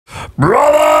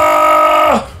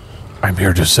Brother! I'm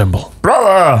here to assemble.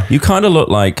 Brother! You kind of look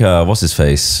like, what's his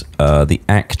face? The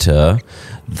actor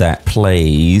that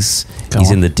plays... He's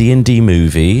in the D&D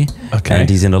movie, and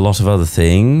he's in a lot of other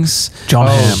things. John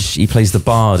Hamm. He plays the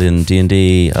bard in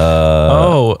D&D. He's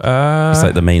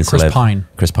like the main Chris celeb. Pine.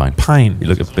 Chris Pine. Pine. You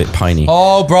look a bit piney.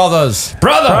 Oh, brothers.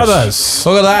 Brothers.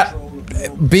 Look at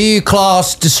that.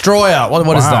 B-class destroyer.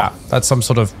 What is that? That's some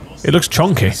sort of... It looks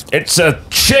chunky. It's a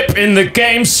chip in the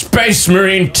game Space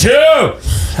Marine 2!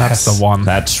 That's the one.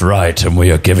 That's right, and we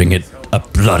are giving it a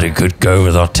bloody good go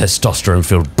with our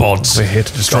testosterone-filled bods. We're here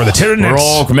to destroy the We're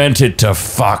Tyranids. augmented to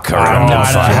fuck around and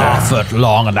find out. 9.5 foot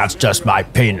long, and that's just my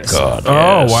penis. God,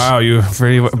 Oh, yes. wow. You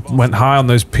really went high on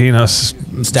those penis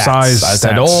Stats. size I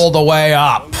said stats. all the way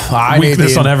up. I need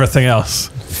Weakness the on everything else.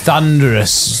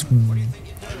 thunderous.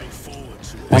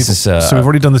 This is, So we've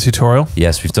already done the tutorial.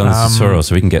 yes, we've done the tutorial,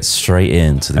 so we can get straight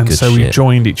into the And good so shit. we've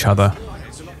joined each other.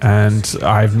 And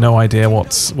I have no idea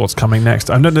what's coming next.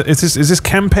 Is this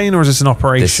campaign or is this an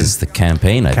operation? This is the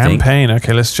campaign, I think. campaign.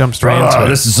 Okay, let's jump straight Brother, into it.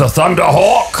 this is a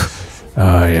Thunderhawk!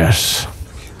 Oh, yes.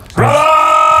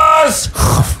 Brothers!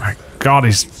 Oh, my God,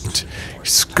 he's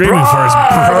screaming for his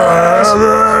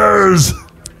brothers.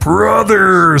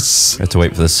 Brothers. We have to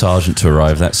wait for the sergeant to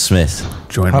arrive. That's Smith.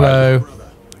 Join Hello.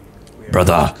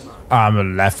 Brother. I'm a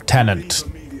lieutenant.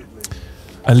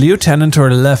 a lieutenant or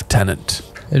a lieutenant.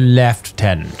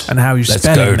 Lieutenant. And how you Let's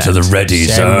spelling go that? to the ready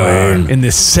zone. In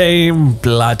the same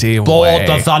bloody Board way.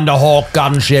 the Thunderhawk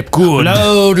gunship. Good.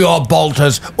 Load your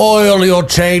bolters. Oil your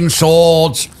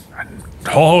chainswords.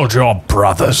 Hold your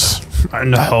brothers.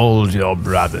 And hold your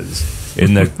brothers.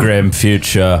 In the grim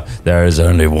future, there is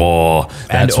only war.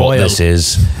 That's And what oil. this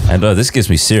is. And this gives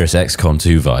me serious XCOM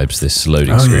 2 vibes, this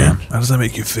loading screen. How does that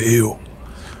make you feel?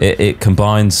 It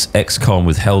combines XCOM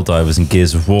with Helldivers and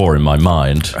Gears of War in my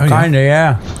mind. Oh, yeah. Kinda,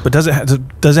 yeah. But does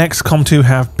XCOM 2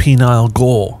 have penile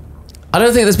gore? I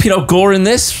don't think there's penal gore in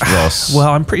this, Ross. Well,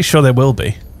 I'm pretty sure there will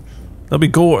be. There'll be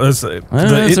gore.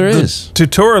 there is. The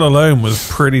tutorial alone was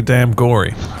pretty damn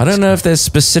gory. I don't know if there's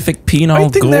specific penal I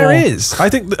think gore. there is. I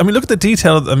mean, look at the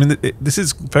detail. I mean, this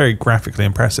is very graphically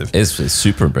impressive. It's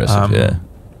super impressive, yeah.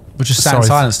 We're just sat in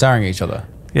silence staring at each other.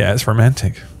 Yeah, it's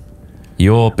romantic.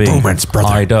 You're being Romance, brother.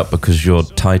 tied up because you're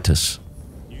Titus.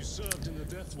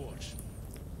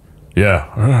 Yeah.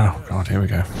 Oh God, here we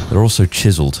go. They're also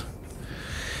chiseled,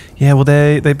 Yeah, well,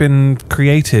 they've been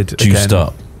created juiced again.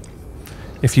 up.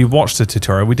 If you watch the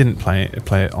tutorial, we didn't play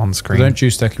it on They screen. don't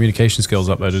juice their communication skills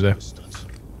up though, do they?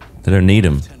 They don't need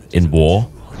them in war.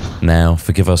 Now,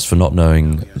 forgive us for not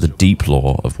knowing the deep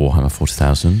lore of Warhammer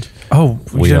 40,000. Oh,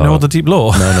 We you don't know are- all the deep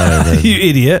lore? No, you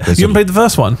idiot! You haven't played the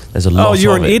first one. There's a lot. Oh,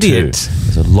 you're of an it idiot! too.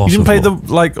 There's a lot. You didn't of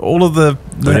play lore. all of the.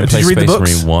 We didn't Did play you read Space the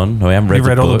books? Marine 1. No, I haven't read You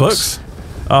read the all the books. books?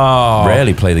 Oh,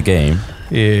 Rarely play the game.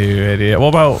 you idiot! What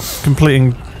about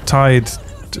completing Tide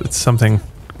something?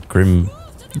 Grim.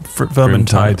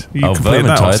 Vermintide. You Oh, completed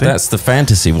that, Vermintide. obviously. That's the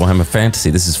fantasy. Warhammer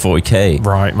Fantasy. This is 40k.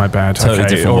 Right, my bad. Totally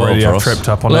okay, different already world, I've Ross. tripped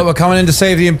up on Look, it. we're coming in to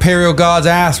save the Imperial Guard's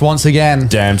ass once again.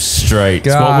 Damn straight.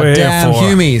 what we're here damn for.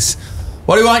 Humies.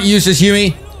 What do you want, useless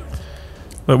Humie?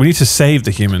 Look, we need to save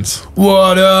the humans.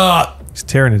 What up? These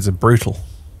Tyranids are brutal.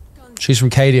 She's from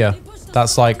Cadia.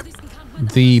 That's like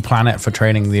the planet for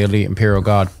training the elite Imperial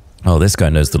Guard. Oh, this guy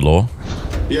knows the lore.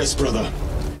 Yes, brother.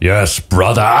 Yes,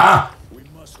 brother.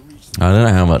 I don't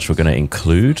know how much we're going to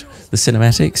include the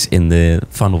cinematics in the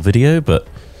final video, but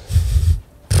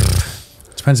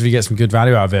Depends if you get some good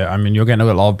value out of it. I mean, you're getting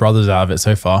a lot of brothers out of it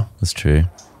so far. that's true.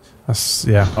 That's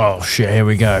yeah. Oh shit, here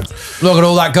we go. Look at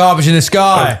all that garbage in the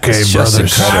sky. Okay, It's just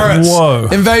brothers. Parrots. Whoa!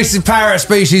 Invasive parrot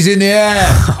species in the air.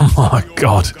 Oh my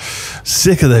God!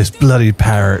 Sick of those bloody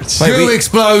parrots. Two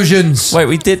explosions. Wait,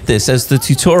 we did this as the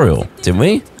tutorial, didn't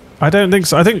we? I don't think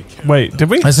so. I think. Wait, did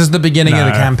we? This is the beginning of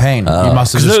the No. campaign. You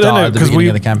must have just started at the beginning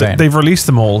of the campaign. They've released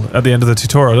them all at the end of the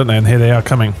tutorial, don't they? And here they are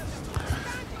coming.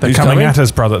 They're Who's coming coming? at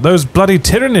us, brother. Those bloody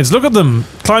Tyranids. Look at them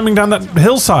climbing down that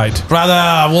hillside.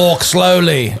 Brother, walk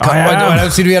slowly. am. I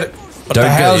don't seem to be able to... What the Don't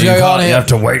hell's get, you going on can't. You here? have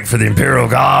to wait for the Imperial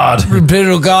Guard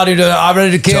Imperial Guard, I'm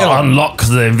ready to kill. to unlock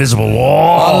the invisible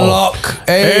wall. Unlock.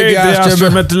 Hey, the Astra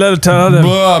Militarum.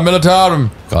 Militarum.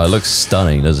 God, it looks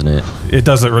stunning, doesn't it? It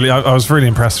does look really. I was really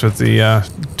impressed with the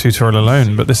tutorial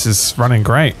alone, but this is running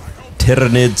great.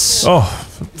 Tyranids. Oh,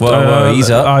 Whoa, ease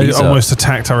up. I ease up. almost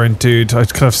attacked our own dude. I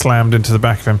could have slammed into the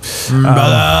back of him.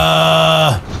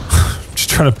 Brother. Just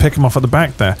trying to pick him off at the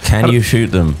back there. Can you shoot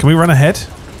them? Can we run ahead?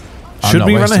 I'm Should not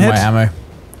we run wasting ahead? my ammo.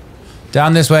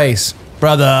 Down this way,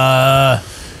 brother.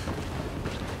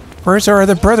 Where's our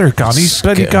other brother gone? He's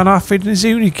bloody Scared. gone off in his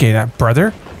unity, that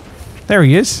brother. There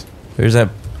he is. Where's that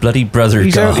bloody brother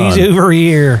He's gone. over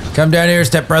here. Come down here,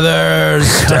 stepbrothers.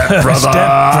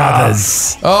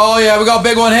 Stepbrothers. Oh, yeah, we got a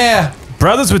big one here.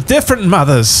 Brothers with different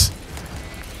mothers.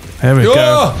 There we go.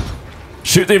 Oh,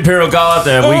 Shoot the Imperial Guard,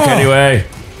 they're weak anyway.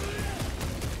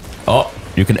 Oh,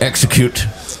 you can execute.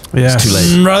 Yes. It's too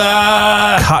late.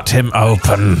 brother. Cut him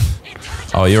open.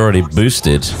 Oh, you're already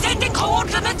boosted. Sending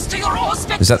coordinates to your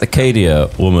hospital. Is that the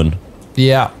Cadia woman?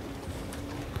 Yeah.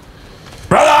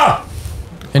 Brother!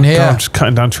 In here. I'm just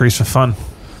cutting down trees for fun.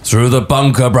 Through the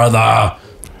bunker, brother.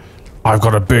 I've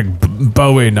got a big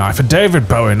Bowie knife, a David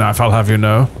Bowie knife, I'll have you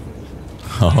know.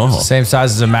 Oh. Same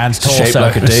size as a man's torso. Shaped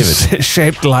like a David.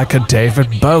 Shaped like a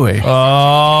David Bowie.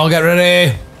 Oh, get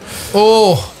ready.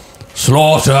 Oh.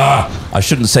 Slaughter! I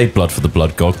shouldn't say blood for the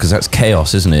blood god, because that's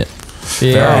chaos, isn't it?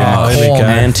 Yeah. Very much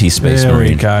anti-Space There we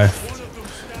Marine. go.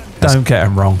 Don't get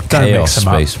him wrong. Don't Chaos mix him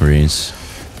up. Space Marines.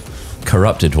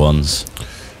 Corrupted ones.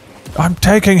 I'm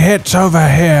taking hits over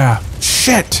here.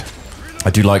 Shit. I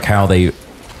do like how they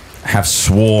have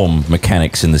swarm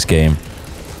mechanics in this game.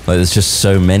 Like, there's just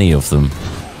so many of them.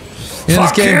 You know,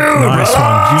 this game, Nice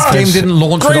one. this game didn't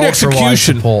launch with Great ultra-wide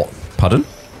execution. support. Pardon?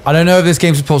 I don't know if this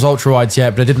game supports ultra-wides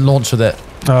yet, but it didn't launch with it.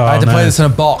 Oh, I had to play man. this in a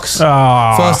box.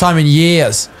 Ah, First time in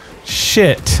years.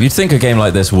 shit. You'd think a game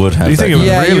like this would have You that. think it would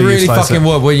Yeah, you really really utilize fucking it.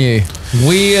 would, wouldn't you?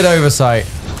 Weird oversight.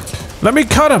 Let me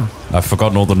cut him. I've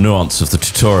forgotten all the nuance of the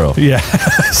tutorial. Yeah,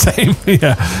 same.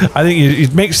 Yeah, I think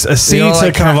it makes a C know, to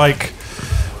like kind of like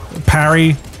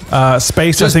parry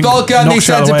space. Just I think bulk gun knocks these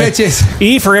you out sons of of the way. bitches.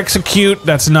 E for execute.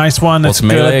 That's a nice one. That's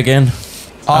What's melee good. again?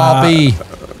 RB.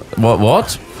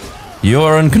 What?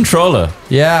 You're on controller.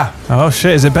 Yeah. Oh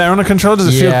shit! Is it better on a controller? Does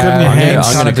it feel good in your I think hands? it's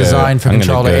I'm kind gonna of go- designed for I'm gonna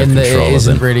controller go in that it controller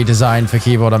isn't then. really designed for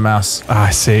keyboard and mouse.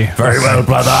 I see. Very well,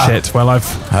 brother. Shit. Well,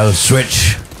 I'll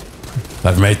switch.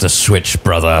 I've made the switch,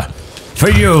 brother. For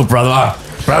you, brother.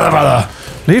 Brother.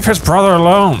 leave his brother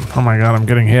alone. Oh my god, I'm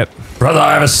getting hit. Brother,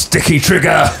 I have a sticky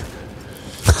trigger.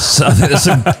 So I think there's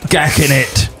some gack in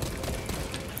it.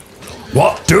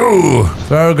 What do?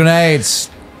 Throw grenades.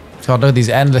 God, look at these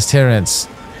endless Tyranids.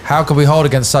 How could we hold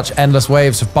against such endless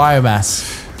waves of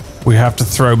biomass? We have to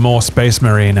throw more Space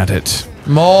Marine at it.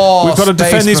 More. We've got to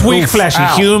defend these weak, fleshy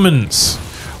Ow. humans.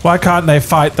 Why can't they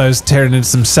fight those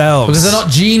Tyranids themselves? Because they're not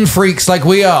gene freaks like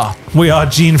we are. We are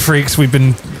gene freaks. We've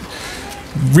been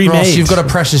remade. Ross, you've got a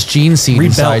precious gene seed Rebuilt.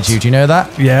 inside you. Do you know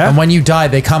that? Yeah. And when you die,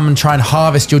 they come and try and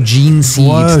harvest your gene seed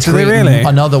Whoa, to do they create really?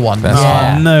 another one.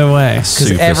 Yeah. Oh, no way. Because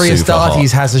Super, every super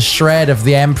Astartes hot. has a shred of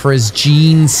the Emperor's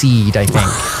gene seed, I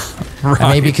think. Right.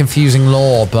 I may be confusing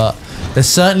lore, but there's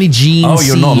certainly gene Oh, seeds.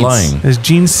 you're not lying. There's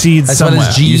gene seeds As well somewhere.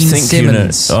 as Gene You think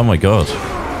Simmons. you know? Oh my god.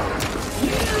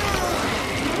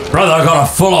 Brother, I got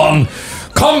a full-on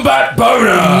combat boner.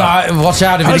 No, watch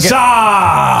out if you get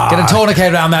Huzzah! a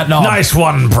tourniquet around that knob. Nice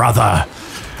one, brother.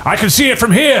 I can see it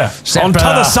from here. Step on the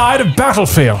brother. other side of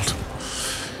battlefield.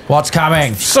 What's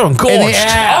coming? So In the engorged. air.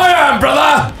 I am,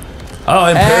 brother. Oh,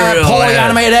 Imperial. Poorly air.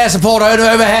 animated air support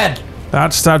overhead.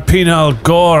 That's that penal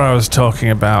gore I was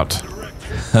talking about.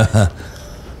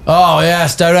 Oh,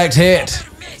 yes, direct hit.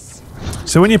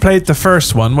 So when you played the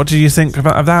first one, what did you think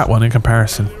of that one in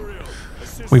comparison?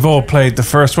 We've all played the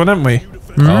first one, haven't we?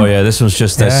 Oh yeah, this one's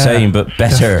just the Yeah. same but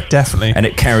better. Definitely. And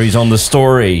it carries on the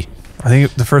story. I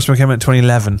think the first one came out in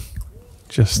 2011.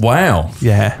 Just Wow.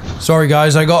 yeah. Sorry,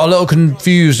 guys, I got a little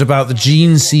confused about the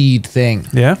gene seed thing.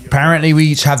 Yeah? Apparently, we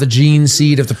each have the gene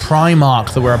seed of the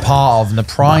Primarch that we're a part of, and the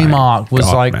Primarch was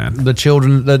God, like man. the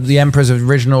children, the Emperor's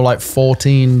original like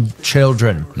 14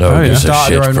 children. No, Oh, yeah. gives a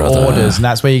Started their shit, own brother. orders, and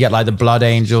that's where you get like the Blood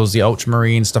Angels, the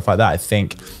Ultramarines, stuff like that. I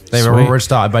think they were Sweet. all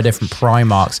started by different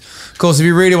Primarchs. Of course, if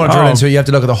you really want to drill Oh. into it, you have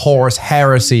to look at the Horus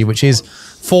Heresy, which is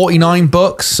 49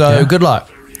 books. So Yeah. good luck.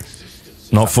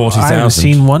 Not I haven't 40,000.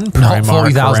 seen one Not Primarch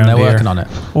 40,000. around They're here. working on it.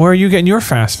 Where are you getting your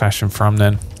fast fashion from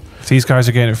then? These guys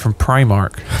are getting it from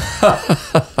Primark.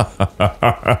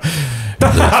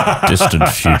 Distant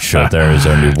future, there is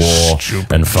only war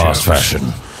and fast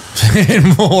fashion. In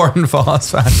more and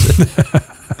fast fashion.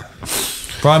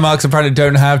 Primarchs apparently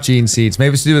don't have gene seeds.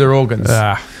 Maybe it's to do with their organs.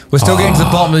 We're still getting to the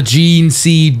bottom of the gene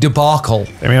seed debacle.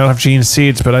 They may not have gene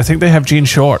seeds, but I think they have gene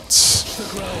shorts.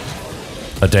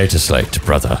 A data slate,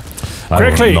 brother. I will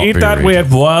Quickly, not eat be that reading.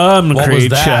 weird worm What was creature.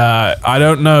 that? I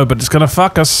don't know, but it's gonna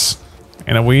fuck us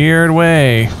in a weird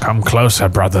way. Come closer,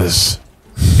 brothers.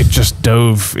 It just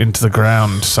dove into the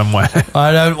ground somewhere.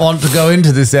 I don't want to go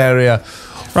into this area.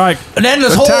 Right, An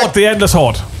endless attack horde. the endless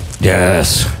horde.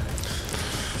 Yes.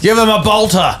 Give them a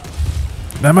bolter.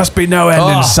 There must be no end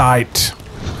Oh. in sight.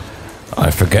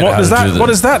 I forget What how is to do that? the... What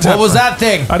is that? What was that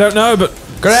thing? I don't know, but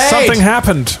Grenade! something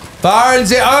happened. Fire in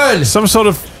the oil. Some sort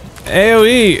of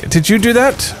AOE. Did you do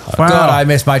that? Wow. God, I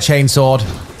missed my chainsword.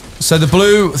 So the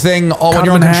blue thing Cut when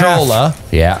you're on him in half. controller,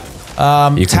 Yeah.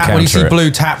 You can tap when you see counter it.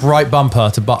 blue, tap right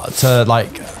bumper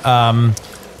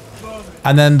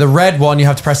and then the red one you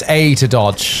have to press A to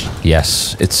dodge,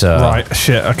 Yes, it's Right,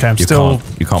 shit. Okay, I'm You still.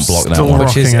 you can't block that still one.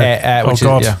 which is rocking it. which Oh,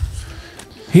 God. is yeah.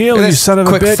 Heal, Look at you this son of a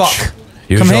quick bitch. fuck.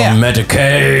 Use Come your here.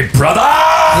 Medicaid,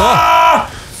 brother!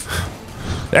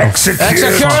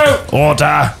 Execute!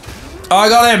 Order! Oh, I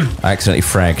got him. I accidentally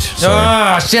fragged. Sorry.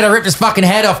 Ah, shit! I ripped his fucking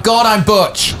head off. God, I'm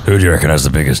Butch. Who do you reckon has the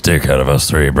biggest dick out of us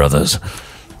three brothers?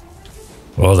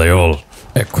 Or are they all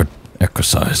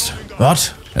equisized?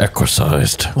 What?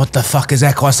 Equisized. What the fuck is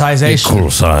equisization?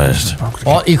 Equal-sized.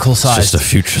 What equal It's just sized? a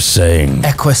future saying.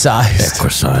 Equisized.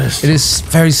 Equisized. It is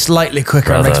very slightly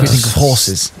quicker. It makes me think of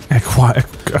horses.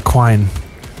 Equine.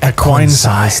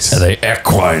 Equine-sized. Are they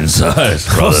equine-sized,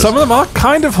 Well, brothers? some of them are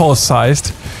kind of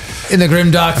horse-sized. In the grim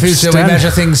dark future, we Stand-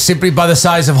 measure things simply by the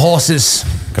size of horses.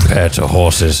 Compared to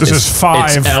horses. This It's- is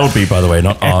 5. It's LB, by the way,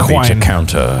 not RB Equine. to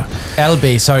counter.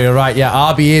 LB, sorry, you're right. Yeah,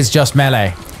 RB is just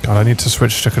melee. God, I need to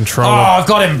switch to Oh, controller. I've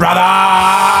got him, brother!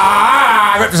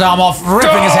 I ripped his arm off,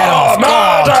 ripping his head off.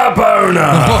 God. Murder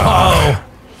boner!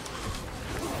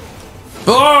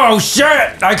 Oh,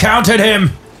 shit! I counted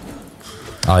him.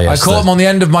 Oh, I yes, caught him on the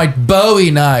end of my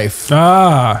Bowie knife.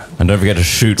 Ah, And don't forget to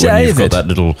shoot when you've got David. that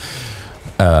little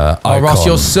Oh, icon. Ross,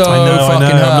 you're so I know,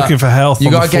 fucking hurt. I'm looking for health You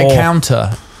on the gotta get floor.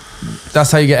 counter.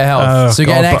 That's how you get health. Oh, so you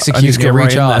get God, an but I execute need and to get get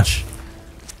right in recharge.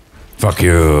 Fuck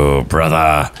you,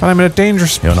 brother. but I'm in a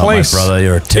dangerous You're not my place. brother,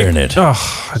 you're a tyrannid.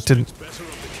 Oh, I didn't.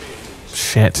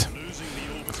 Shit.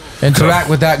 Interact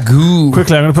with that goo.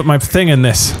 Quickly, I'm going to put my thing in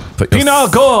this. Put your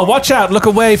Pinot Gore, watch out. Look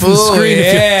away from the Oh, screen.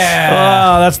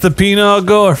 yeah. Oh, that's the Pinot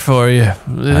Gore for you.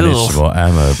 I need some more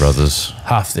ammo, brothers.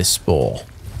 Half this spore.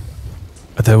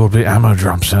 But there will be ammo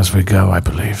drops as we go, I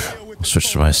believe. I'll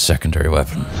switch to my secondary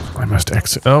weapon. I must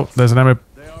exit. Oh, there's an ammo.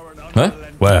 Huh?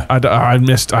 Where? I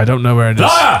missed. I don't know where it is.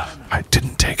 Liar! I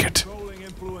didn't take it.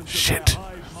 Shit.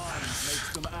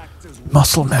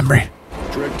 Muscle memory.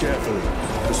 Tread carefully.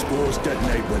 The spores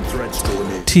detonate when threats draw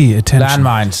near. T, attention.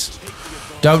 Landmines.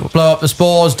 Don't blow up the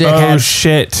spores, Oh, dickhead.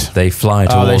 shit. They fly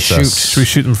Oh, they towards shoot. us. Should we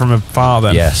shoot them from afar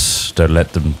then? Yes, don't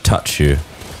let them touch you.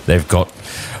 They've got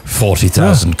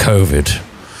 40,000 COVID.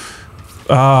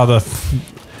 Ah,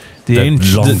 the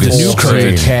ancient, the longest new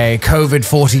strain. 40k. COVID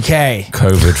 40k.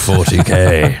 COVID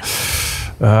 40k.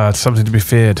 It's something to be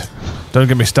feared. Don't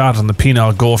get me started on the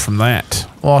Pinot Gore from that.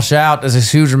 Watch out, there's a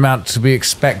huge amount to be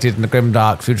expected in the grim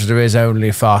dark future. There is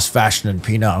only fast fashion and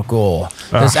Pinot Gore.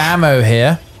 There's ammo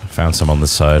here. Found some on the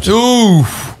side. Ooh.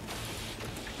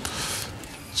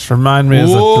 Just remind me of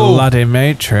the Whoa. bloody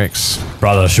Matrix.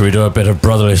 Brother, should we do a bit of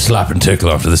brotherly slap and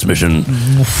tickle after this mission?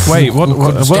 Wait, what?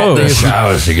 Whoa. this.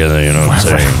 Showers together, you know what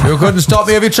I'm saying? You couldn't stop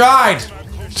me if you tried.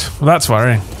 Well, that's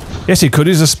worrying. Yes, he could.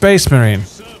 He's a space marine.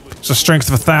 It's a strength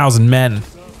of 1,000 men,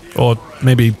 or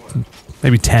maybe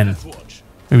 10,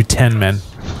 maybe 10 men.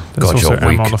 There's God, also you're ammo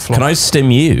weak. on the floor. Can I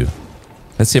stim you?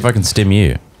 Let's see if I can stim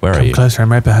you. Where are Come you? closer?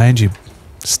 I'm right behind you.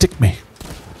 Stick me.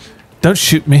 Don't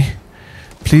shoot me.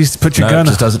 Please put your No, gun. it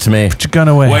just does it to me. Put your gun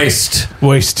away. Waste.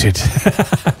 Wasted.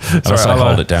 Unless I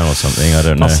hold it down or something. I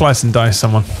don't know. I'll slice and dice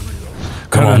someone.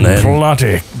 Come on then.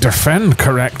 Bloody defend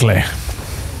correctly.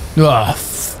 Oh,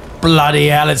 bloody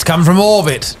hell, it's come from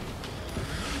orbit.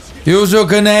 Use your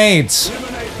grenades.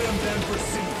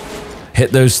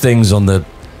 Hit those things on the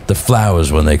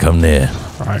flowers when they come near.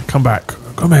 All right, come back.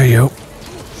 Come here, you.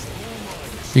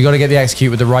 You got to get the execute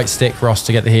with the right stick, Ross,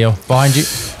 to get the heal. Behind you.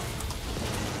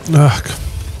 Ugh.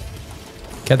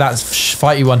 Get that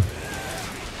fighty one.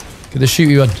 Get the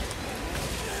shooty one.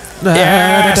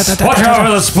 Yes! Watch out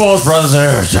for the spores, brothers.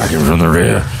 They're attacking from the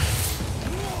rear.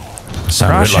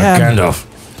 Sound a Crush bit like him. Gandalf.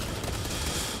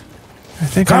 I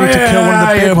think I need to kill one of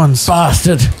the big ones.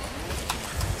 Bastard.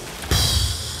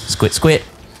 Squit, squit.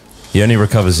 He only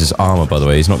recovers his armor, by the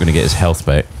way. He's not going to get his health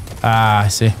back. Ah, I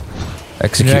see.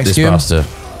 Execute this execute him? bastard.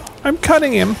 I'm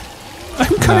cutting him.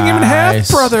 I'm cutting him in half,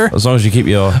 Nice. brother. As long as you keep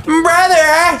your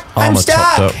Brother, armor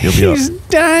topped up, you'll be He's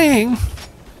dying.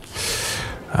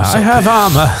 I have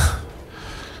armor,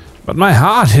 but my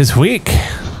heart is weak.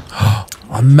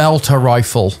 A melter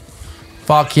rifle.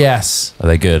 Fuck yes. Are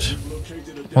they good?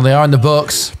 Well, they are in the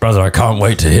books. Brother, I can't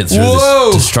wait to hit through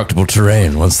Whoa! this destructible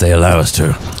terrain once they allow us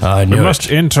to. I We knew must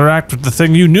it. interact with the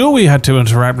thing you knew we had to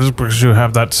interact with because you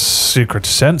have that secret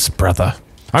sense, brother.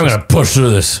 I'm going to push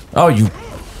through this. Oh, you...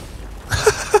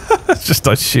 Just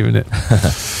start shooting it.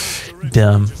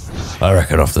 Dumb. I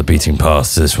reckon off the beating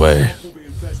path this way.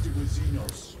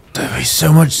 There's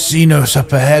so much Xenos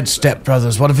up ahead,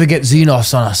 stepbrothers. What if we get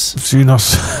Xenos on us?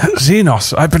 Xenos.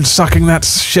 Xenos. I've been sucking that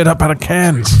shit up out of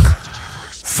cans.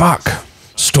 Fuck.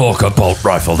 Stalker bolt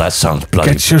rifle. That sounds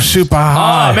bloody. Get you super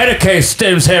high. Medicaid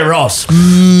stims here, Ross.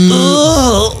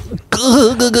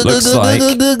 Looks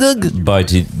like by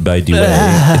delay,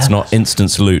 it's not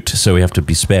instant loot, so we have to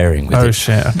be sparing with it. Oh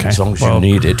shit, okay. As long as you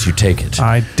need it, you take it.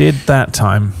 I did that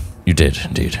time, You did,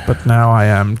 indeed. but now I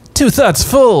am 2/3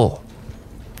 full.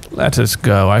 Let us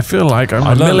go. I feel like I'm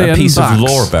I a learned million a piece bucks. of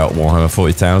lore about Warhammer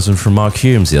 40,000 from Mark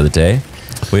Humes the other day,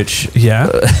 which Yeah.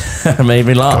 made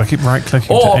me laugh. I keep right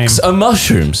clicking Orcs to aim. are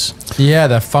mushrooms. Yeah,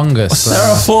 they're fungus.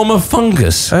 They're a form of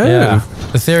fungus. Oh. Yeah.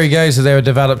 The theory goes that they were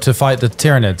developed to fight the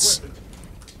Tyranids.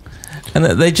 And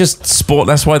they just spawn.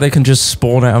 That's why they can just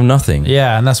spawn out of nothing.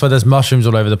 Yeah, and that's why there's mushrooms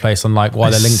all over the place, and like why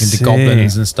they're linked into see.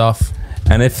 goblins and stuff.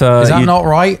 And if Is that not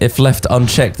right? If left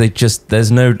unchecked,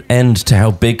 there's no end to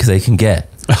how big they can get.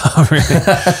 Oh, really?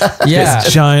 Yeah.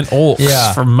 Giant orcs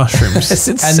Yeah. from mushrooms. It's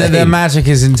insane. And then their magic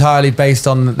is entirely based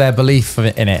on their belief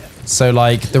in it. So,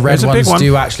 like, the red There's a big ones one.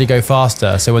 do actually go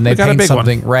faster. So when they Look at a paint big one.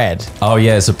 something red, Oh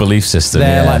yeah, it's a belief system.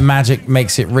 their Yeah. like magic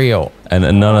makes it real. and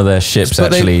none of their ships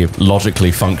But they- actually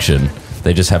logically function.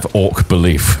 They just have orc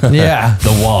belief. Yeah. The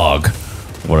warg,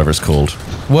 whatever it's called.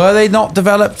 Were they not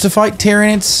developed to fight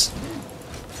Tyranids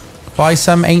by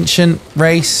some ancient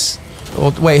race?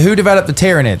 Or wait, who developed the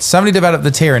Tyranids? Somebody developed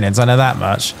the Tyranids. I know that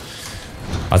much.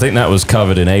 I think that was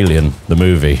covered in Alien, the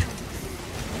movie.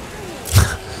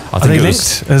 I Are think they it linked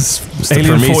was as the Alien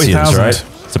Prometheans, 40,000? right?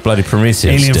 It's the bloody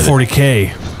Prometheans. Alien did it.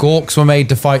 40k. Gorks were made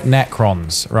to fight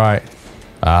Necrons, right?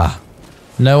 Ah,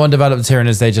 No one developed the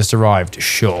Tyranids, they just arrived.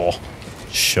 Sure.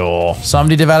 Sure.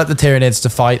 Somebody developed the Tyranids to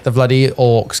fight the bloody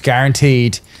orcs,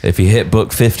 guaranteed. if you hit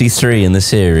book 53 in the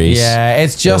series, Yeah,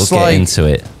 it's just we'll get like into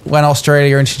it. when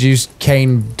Australia introduced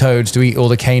cane toads to eat all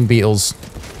the cane beetles.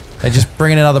 They're just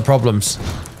bringing in other problems.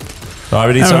 All right,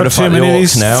 we need I've someone to got too fight the many of orcs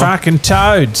these now. fucking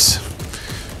toads.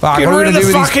 Fuck, Get what are we rid of gonna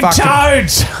the do with these fucking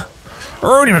toads.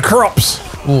 Ruining my crops.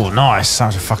 Oh, nice.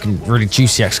 Sounds a fucking really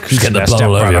juicy execution. Get the there, blood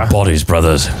all over your stepbrother. bodies,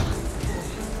 brothers.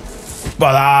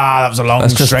 But that was a long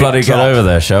Let's just straight bloody drop. get over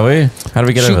there, shall we? How do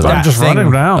we get Shoot over there? I'm just thing.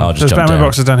 running down. Oh, just There's jump ammo down.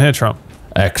 boxes down here, Trump.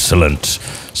 Excellent.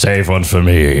 Save one for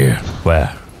me. Where?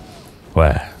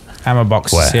 Where? Ammo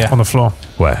boxes, Where? yeah. On the floor.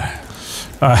 Where?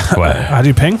 How do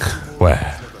you ping?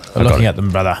 Where? I'm looking at them,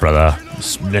 brother. Brother.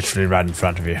 It's literally right in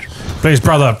front of you. Please,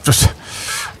 brother, just...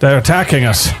 They're attacking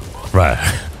us. Right.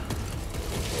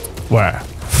 Where?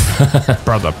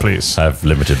 Brother, please. I have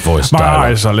limited voice My dialogue.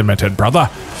 eyes are limited, brother.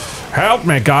 Help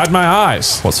me guide my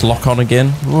eyes. What's lock on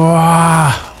again?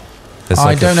 Wah. There's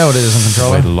I don't know what it is on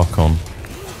Way to controller. lock on.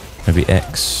 Maybe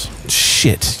X.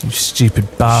 Shit, you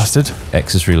stupid bastard.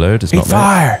 X is reload. It's Eat not there.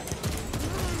 fire.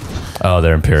 Oh,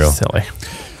 they're Imperial. Silly.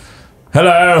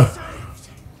 Hello.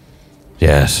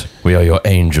 Yes, we are your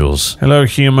angels. Hello,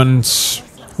 humans.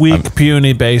 Weak,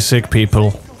 puny, basic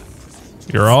people.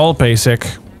 You're all basic.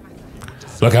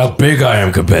 Look how big I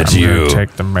am compared to I'm gonna you.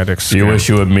 take the medic Do you wish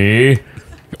you were me?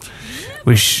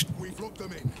 We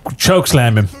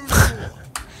chokeslam him.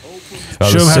 Oh,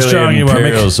 Show him the how silly strong you are, Mick.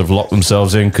 Imperials have locked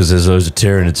themselves in because there's loads of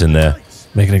Tyranids in there.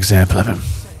 Make an example of him.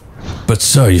 But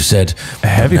so you said A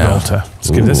heavy No. bolter. Let's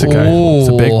give this a go. It's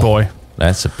a big boy.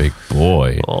 That's a big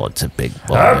boy. Oh, it's a big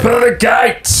boy. open the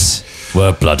gates.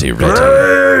 We're bloody ready.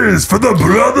 Praise for the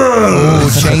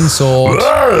brothers! Oh, chainsaw.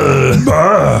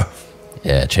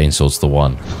 Yeah, chainsaw's the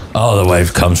one. Oh, the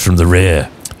wave comes from the rear.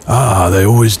 Ah, they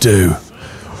always do.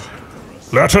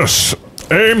 Let us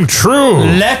aim true.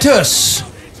 Lettuce.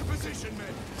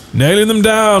 Nailing them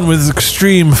down with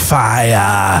extreme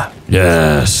fire.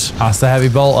 Yes. That's the heavy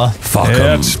bolter. Fuck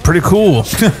Yeah, 'em. it's pretty cool.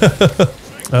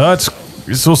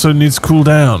 It's also needs cool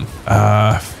down.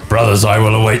 Brothers, I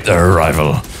will await their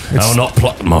arrival. I will not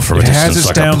pluck them off from a it has distance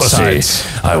its like a pussy.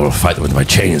 downsides. I will fight them with my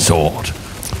chainsword.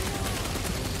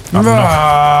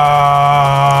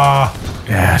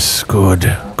 Yes,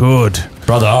 good, good.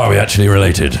 Brother, are we actually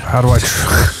related? How do I?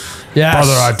 Yes.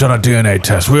 Brother, I've done a DNA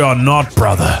test. We are not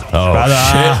brother.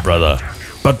 Oh, shit, brother.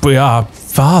 But we are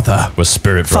father. We're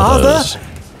spirit Father? brothers.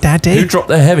 Daddy. Who dropped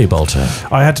their heavy bolter?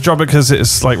 I had to drop it because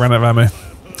it's like ran out of ammo.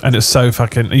 And it's so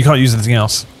fucking... You can't use anything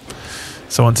else.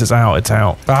 So once it's out, it's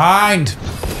out. Behind.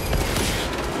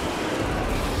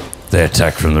 They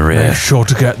attack from the rear. Make sure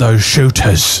to get those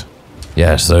shooters.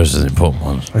 Yes, those are the important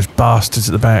ones. Those bastards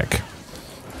at the back.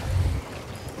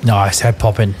 Nice, head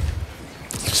popping.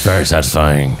 It's very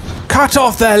satisfying. Cut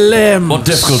off their limbs. What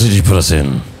difficulty did you put us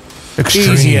in?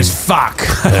 Extreme. Easy as fuck.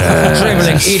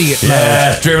 Dribbling idiot mode.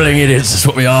 Yeah, dribbling idiots. That's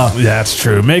what we are. Yeah, that's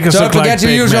true. Make us Don't look forget like to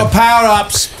big use men. your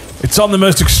power-ups. It's on the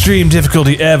most extreme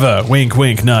difficulty ever. Wink,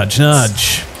 wink, nudge,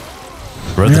 nudge.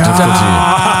 We're at the difficulty.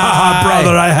 Ah,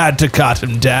 brother, I had to cut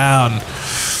him down.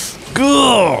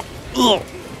 Ugh. Ugh.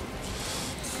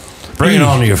 Bring it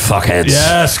on, you fuckheads.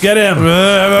 Yes, get him.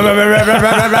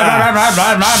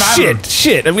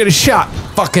 Shit, I'm getting shot.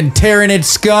 Fucking Tyrannid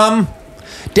scum.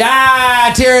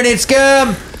 Die, Tyrannid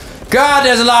scum. God,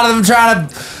 there's a lot of them trying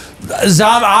to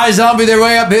zombie their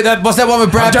way up here. What's that one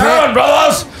with Brad Pitt? Down,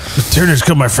 brothers! The Tyranids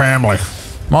killed my family.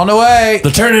 I'm on the way. The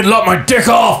Tyrannid locked my dick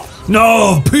off!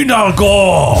 No, penal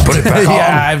gore. Put it back on.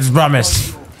 Yeah, I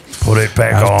promised. Put it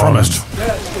back As on. promised.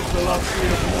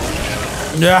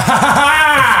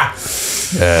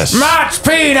 Yes. Much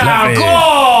penal Let me-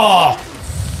 gore.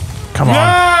 Come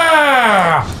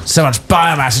on. So much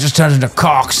biomass, it just turns into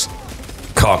cocks.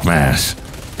 Cock mass.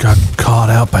 Got caught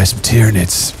out by some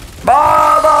Tyranids.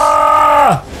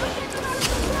 Mama!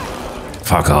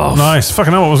 Fuck off. Nice.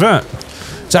 Fucking hell, what was that?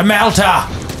 It's a melter.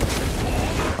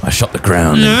 I shot the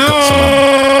ground and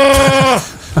got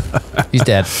some. He's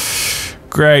dead.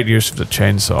 Great use of the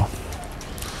chainsaw.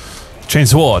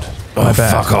 Chainsword. Oh, My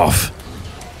bad. fuck off.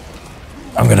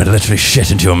 I'm gonna literally shit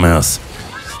into your mouth.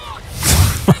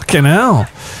 Fucking hell.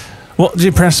 What did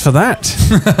you press for that?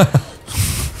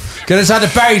 Get inside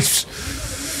the base.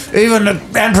 Even the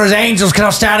Emperor's angels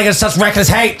cannot stand against such reckless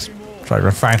hate. Try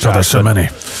to franchise. Oh, there's so many.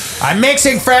 I'm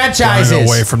mixing franchises. Running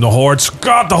away from the hordes.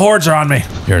 God, the hordes are on me.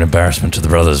 You're an embarrassment to the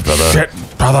brothers, brother. Shit,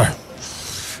 brother.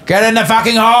 Get in the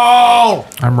fucking hole,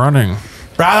 I'm running.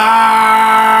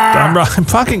 brother. I'm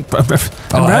fucking. I'm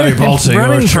heavy bolting,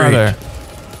 running, retreat. brother.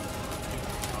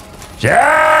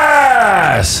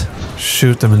 Yes!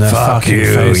 Shoot them in their Fuck fucking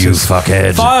you, faces. you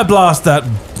fuckhead. Fire blast that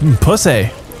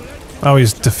pussy. Oh,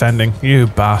 he's defending. You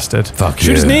bastard. Fuck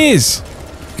Shoot his you. knees.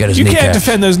 Get his You kneecap. can't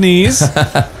defend those knees.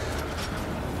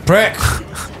 Prick.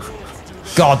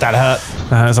 God, that hurt.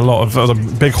 There's a lot of. There's a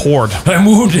big horde. I'm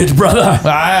wounded, brother.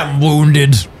 I am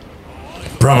wounded.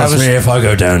 Promise me if I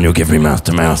go down, you'll give me mouth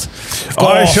to mouth.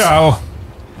 I shall.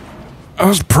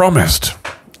 As promised.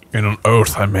 In an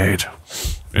oath I made.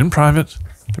 In private.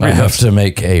 I have to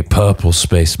make a purple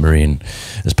space marine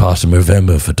as part of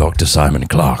Movember for Dr. Simon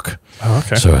Clark. Oh,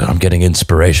 okay. So I'm getting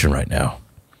inspiration right now.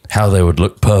 How they would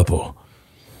look purple.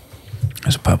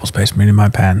 There's a purple space marine in my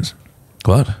pants.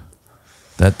 What?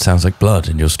 That sounds like blood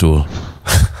in your stool.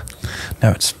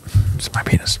 No, it's my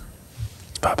penis.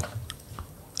 It's purple.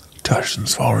 Touched and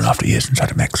swollen after years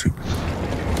inside a mech soup.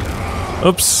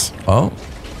 Oops. Oh?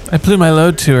 I blew my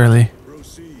load too early.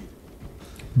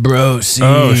 Bro, see.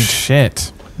 Oh,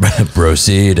 shit.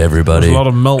 Proceed, everybody. There's a lot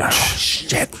of mulch.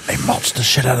 Shit, they mulched the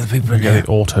shit out of the people in Yeah, here.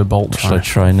 the auto bolt. What should I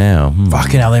try now?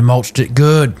 Fucking hell, they mulched it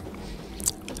good.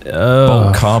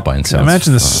 Bolt carbine sounds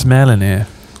Imagine the fun. smell in here.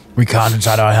 We can't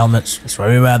inside our helmets. That's why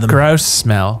we wear them. Gross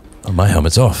smell. Oh, my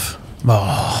helmet's off.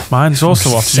 Oh, Mine's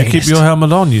also off. Did you keep sadist. your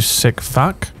helmet on, you sick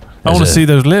fuck? I Is want to it? see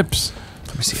those lips.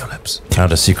 let me see your lips.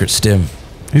 Found a secret stim.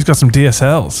 He's got some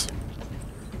DSLs.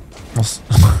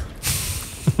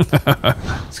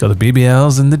 He's got the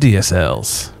BBLs and the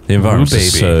DSLs. The environment Ooh,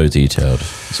 is baby. so detailed.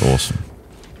 It's awesome.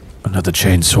 Another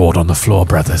chain sword on the floor,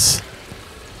 brothers.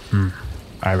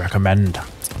 I recommend.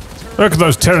 Look at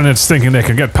those Tyranids thinking they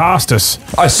can get past us.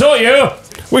 I saw you!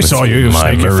 We saw you, you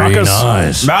my snaky marine fuckers.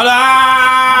 eyes.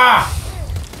 Brother!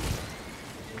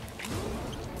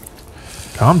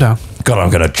 Calm down. God, I'm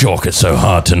gonna jork it so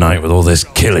hard tonight with all this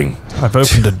killing. I've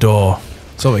opened a door.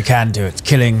 That's all we can do. It's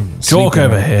killing. Jork sleeping.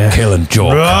 over here. Kill and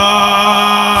jork.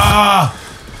 Ah!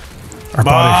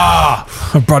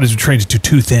 Our bodies are trained to do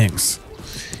two things.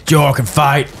 Jork and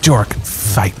fight. Jork and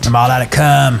fight. I'm all out of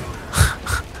cum.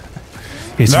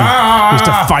 He's to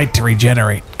fight to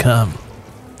regenerate. Come.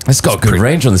 It's got good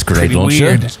range on this grenade pretty launcher.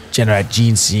 weird. Generate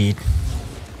gene seed.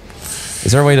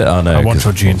 Is there a way to... Oh, no. I want 'cause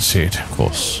your gene seed. Of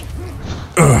course.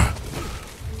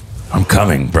 I'm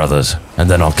coming, brothers. And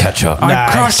then I'll catch up.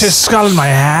 I crushed his skull in my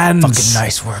hands. Fucking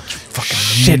nice work. You fucking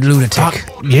Shit, lunatic. Fuck,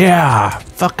 yeah.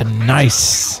 Fucking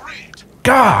nice.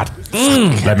 God.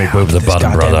 Let me boop the button,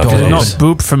 goddamn brother. door. Did it not please.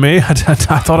 boop for me? I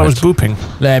thought I was booping.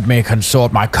 Let me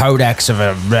consult my codex of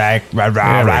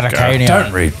eradicating.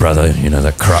 Don't read, brother. You know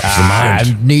that corrupts the mind.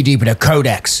 I'm knee deep in a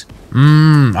codex.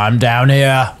 I'm down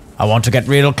here. I want to get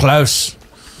real close.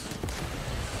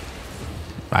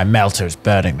 My melter's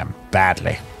burning them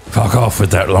badly. Fuck off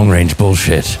with that long-range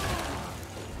bullshit.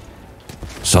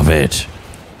 Stop it.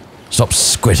 Stop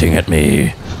squitting at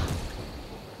me.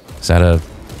 Is that a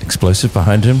explosive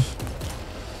behind him?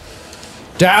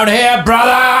 Down here,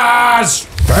 brothers!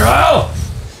 Very well.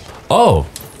 Oh.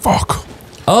 Fuck.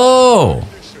 Oh.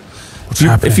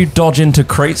 happening? If you dodge into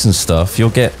crates and stuff, you'll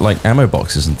get, like, ammo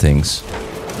boxes and things.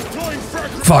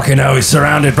 Fucking hell, he's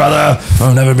surrounded, brother.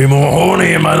 I've never been more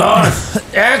horny in my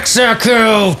life.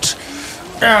 Execute!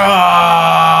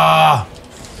 Ah!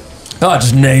 Oh, I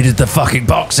just needed the fucking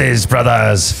boxes,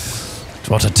 brothers.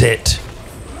 What a tit.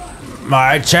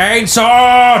 My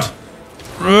chainsword!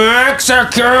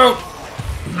 Execute!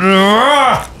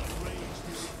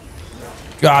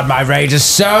 God, my rage is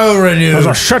so renewed. There's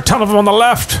a shit ton of them on the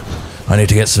left. I need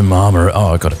to get some armor.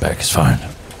 Oh, I got it back. It's fine.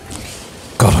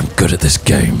 God, I'm good at this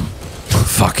game.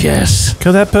 Fuck yes.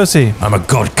 Kill that pussy. I'm a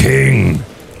god king.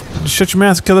 Shut your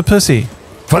mouth. Kill the pussy.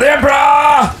 For the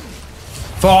Emperor!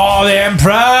 For the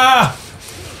Emperor!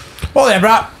 For the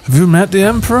Emperor! Have you met the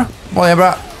Emperor? For the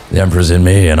Emperor! The Emperor's in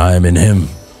me and I am in him.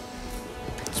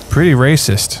 It's pretty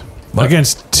racist. What?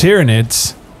 Against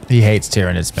Tyranids. He hates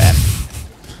Tyranids, man.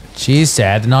 She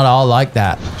said not all like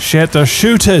that. Shit, they're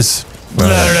shooters.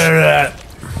 Oh,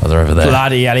 they're over there.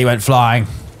 Bloody hell, he went flying.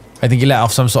 I think he let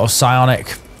off some sort of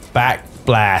psionic back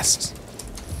blast.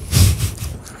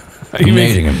 Are you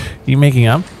Nading him. You making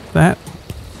up that?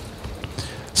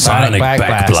 Sonic back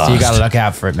blast. You gotta look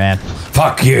out for it, man.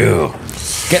 Fuck you.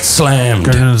 Get slammed.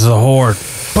 Get into the horde.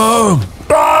 Boom.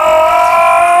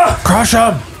 Ah! Crush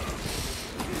him.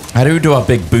 How do we do our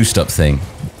big boost up thing?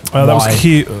 That was Why?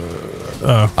 cute.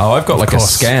 Oh, I've got like a course.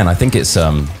 scan. I think it's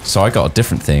so I got a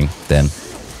different thing then.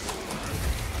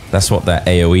 That's what that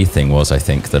AoE thing was, I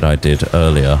think, that I did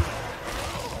earlier.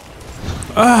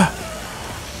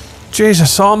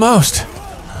 Jesus, almost.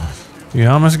 You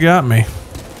almost got me.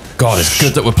 God, it's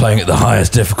good that we're playing at the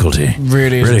highest difficulty.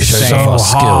 Really shows insane. off our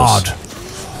So skills.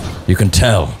 hard. You can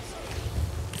tell.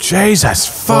 Jesus,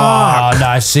 fuck. Oh,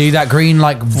 no, see that green,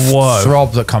 like, Whoa.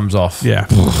 throb that comes off? Yeah.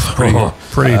 Pretty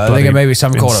I think it may be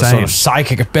some kind of sort of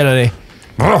psychic ability.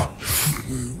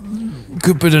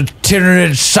 Could be the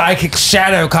Tyranid psychic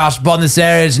shadow cast upon this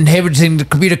area is inhibiting the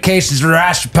communications with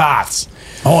astropaths.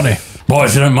 Horny.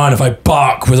 Boys, you don't mind if I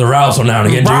bark with arousal now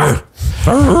and again, do you?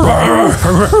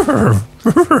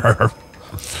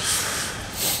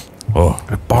 Oh,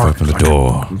 bark open the like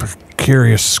door.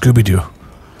 Curious Scooby-Doo.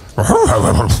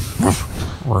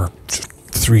 We're just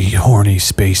 3 horny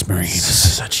space marines.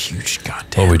 Such huge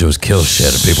goddamn. All we do is kill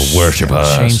shit and people worship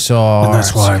us. Chainsaw. And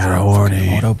that's why we're horny.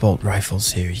 Auto bolt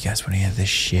rifles here. You guys want to hear this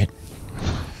shit?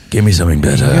 Give me something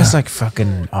better. You guys like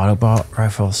fucking Autobot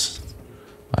rifles?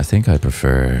 I think I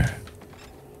prefer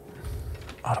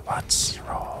Autobots.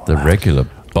 the regular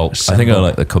bolt. I think I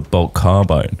like the bolt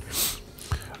carbine.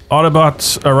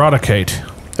 Autobots eradicate.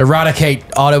 Eradicate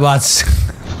Autobots.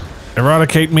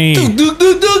 Eradicate me.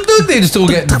 They just all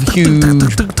get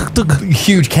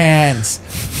huge cans.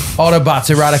 Autobots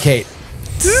eradicate.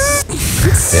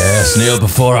 Yes, kneel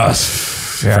before us.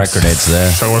 Frag grenades there.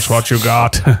 Show us what you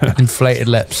got. Inflated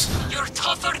lips. You're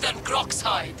tougher than Grok's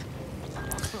hide.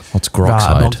 What's I'm on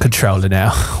Groxhide? controller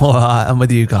now. Alright, I'm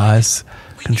with you guys.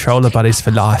 Controller buddies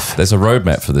for life. There's a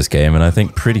roadmap for this game, and I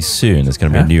think pretty soon there's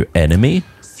going to be a new enemy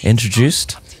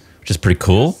introduced, which is pretty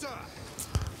cool.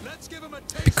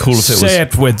 It'd be cool if it was. Say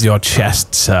it with your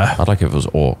chest, sir. I'd like if it was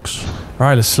orcs.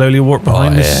 Right, let's slowly walk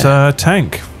behind this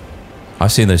tank.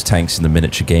 I've seen those tanks in the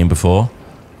miniature game before.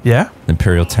 Yeah?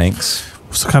 Imperial tanks.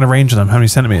 What's the kind of range of them? How many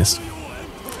centimeters?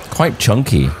 Quite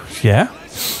chunky. Yeah?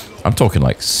 I'm talking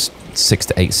like 6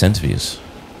 to 8 centimeters.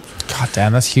 God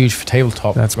damn, that's huge for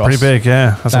tabletop. That's Ross. pretty big,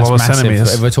 yeah. That's a lot of massive.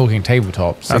 centimeters. If we're talking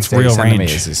tabletop, That's 6 to 8 real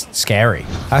centimeters range. is scary.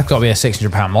 That's got to be a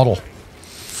 £600 model.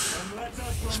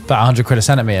 It's about 100 quid a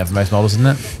centimeter for most models, isn't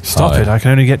it? Stop it, I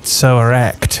can only get so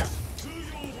erect.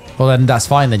 Well, then that's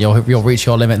fine. Then you'll reach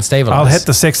your limit and stabilize. I'll hit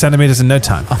the 6 centimeters in no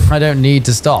time. I don't need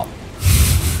to stop.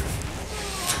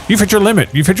 You've hit your limit.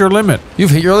 You've hit your limit.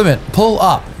 You've hit your limit. Pull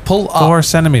up. Pull up. 4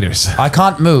 centimeters. I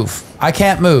can't move. I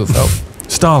can't move. Oh,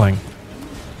 Stalling.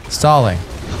 stalling.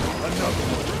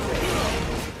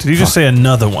 Did you just say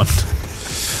another one?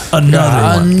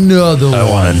 Another one. Another I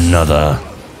one. want another.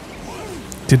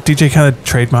 Did DJ Khaled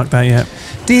trademark that yet?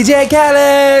 DJ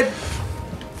Khaled.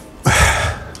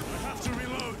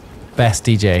 Best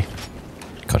DJ.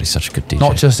 God, he's such a good DJ.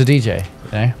 Not just a DJ.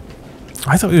 You know?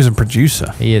 I thought he was a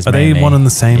producer. He is. Are mainly. they one and the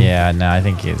same? Yeah. No, I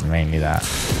think he is mainly that.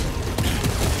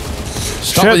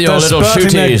 Stop with your they're little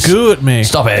spurting their shooties. goo at me.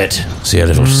 Stop it. See a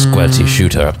little squirty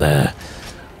shooter up there.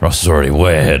 Ross is already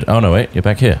way ahead. Oh no, wait, you're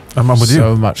back here. I'm on with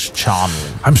So you. much charm.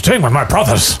 I'm staying with my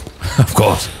brothers. Of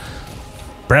course.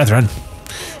 Brethren.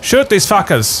 Shoot these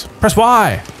fuckers. Press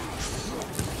Y.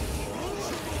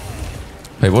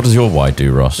 Hey, what does your Y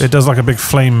do, Ross? It does like a big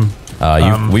flame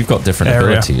We've got different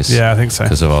area. abilities. Yeah, I think so.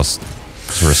 Because of our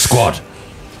we're a squad.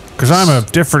 Because I'm a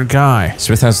different guy.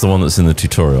 Smith has the one that's in the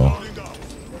tutorial.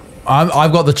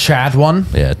 I've got the Chad one.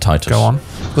 Yeah, Titus. Go on.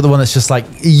 Got the one that's just like,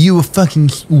 you a fucking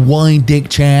wide dick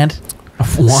Chad.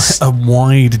 A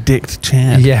wide-dicked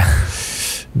Chad. Yeah.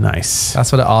 Nice.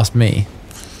 That's what it asked me.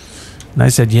 And I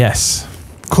said yes.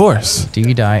 Of course.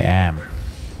 Indeed I am.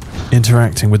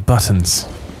 Interacting with buttons.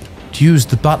 Use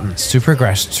the buttons to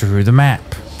progress through the map.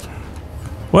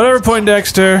 Whatever,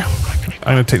 Poindexter.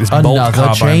 I'm gonna take this bolt Another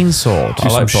carbine. chainsaw. I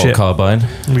like bolt carbine.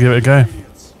 I'm gonna give it a go.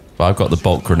 But I've got the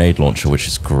bolt grenade launcher, which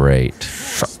is great.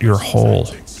 Shut your hole.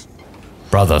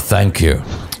 Brother, thank you.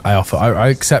 I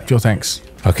accept your thanks.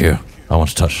 Fuck you. I want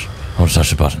to touch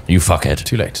the button. You fuckhead.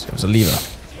 Too late. It was a lever.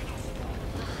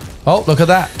 Oh, look at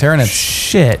that. Tyranids.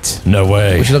 Shit. No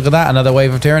way. We should look at that. Another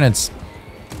wave of Tyranids.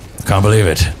 Can't believe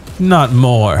it. Not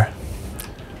more.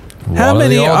 How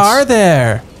many are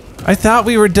there? I thought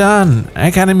we were done.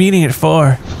 I got a meeting at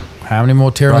 4. How many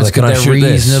more Tyranids could there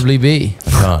reasonably be?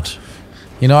 I can't.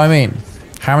 You know what I mean?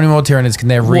 How many more Tyranids can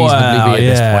there reasonably be at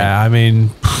this point? I mean,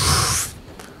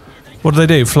 what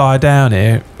do? Fly down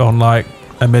here on like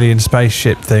a million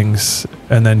spaceship things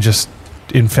and then just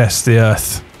infest the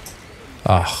Earth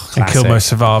and kill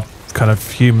most of our kind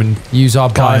of human. Use our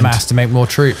kind. biomass to make more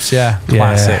troops. Yeah,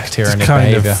 classic Tyraniid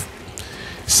behavior.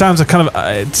 Sounds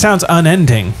it sounds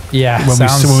unending. Yeah,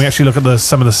 when we actually look at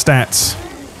some of the stats.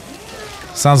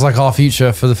 Sounds like our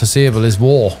future for the foreseeable is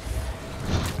war.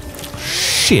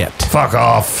 Shit. Fuck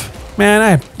off.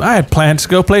 Man, I had plans to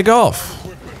go play golf.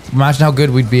 Imagine how good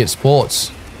we'd be at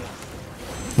sports.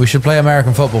 We should play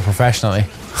American football professionally.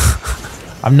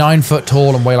 I'm 9 foot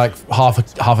tall and weigh like half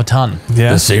a ton.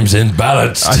 Yeah. This seems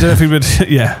imbalanced. I don't know if we would.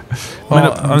 Yeah.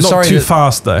 Well, I'm not sorry too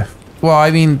fast though. Well,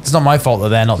 I mean, it's not my fault that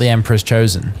they're not the Emperor's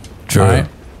chosen. True. Right?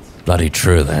 Bloody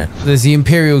true, then. There's the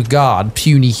Imperial Guard,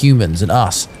 puny humans, and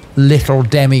us, little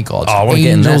demigods,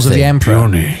 angels of the Emperor.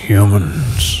 Puny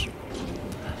humans.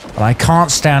 And I can't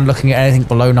stand looking at anything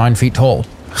below 9 feet tall.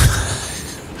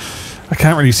 I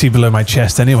can't really see below my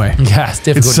chest anyway. Yeah, it's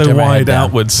difficult. It's so to turn my head wide down.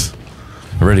 outwards.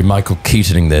 Really, Michael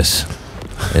Keatoning this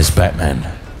is Batman.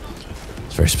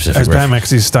 It's very specific. As Batman, because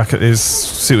he's stuck at his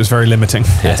suit was very limiting.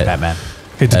 Yes, Batman.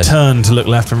 He had to turn to look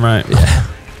left and right. Yeah,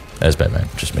 as Batman.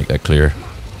 Just make that clear.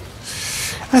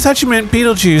 I thought you meant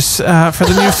Beetlejuice for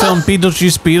the new film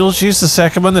Beetlejuice, the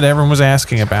second one that everyone was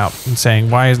asking about and saying,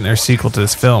 why isn't there a sequel to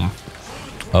this film?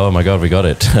 Oh my god, we got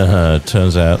it.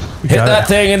 Turns out. Hit got that it.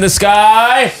 thing in the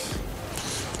sky!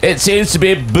 It seems to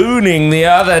be booning the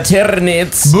other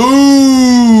Tyranids.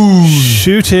 Boom!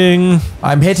 Shooting.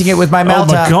 I'm hitting it with my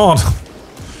melter. Oh my god.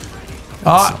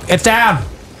 Oh, it's down.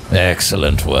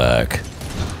 Excellent work.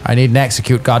 I need an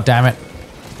execute, goddammit.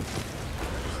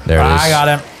 There it is. I got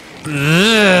him.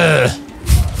 Ugh.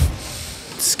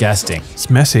 Disgusting. It's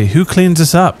messy. Who cleans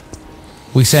this up?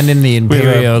 We send in the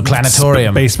Imperial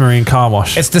Planatorium. Space Marine car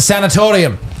wash. It's the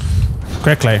sanatorium.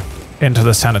 Quickly into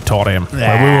the sanatorium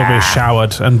where we will be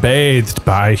showered and bathed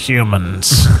by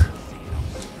humans.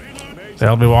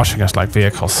 They'll be washing us like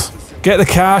vehicles. Get the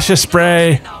Kasha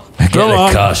spray. Get Go the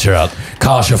on. Kasha out.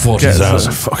 Kasha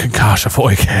 40,000. Fucking Kasha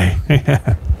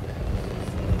 40k.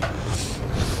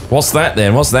 What's that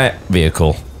then? What's that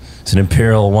vehicle? It's an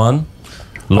Imperial one.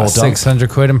 Lord 600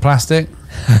 quid in plastic.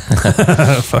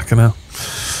 Fucking hell.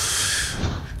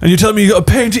 And you tell me you got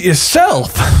to paint it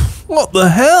yourself? What the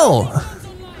hell?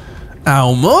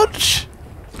 How much?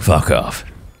 Fuck off.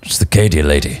 It's the Cadia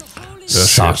lady.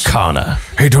 Sarkana.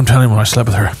 Hey, don't tell anyone I slept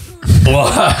with her.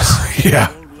 What?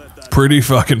 Yeah. Pretty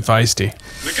fucking feisty.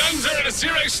 The guns are in a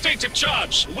zero state of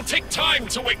charge. It will take time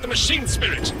to wake the machine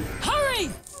spirit. Hurry!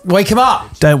 Wake him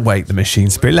up. Don't wake the machine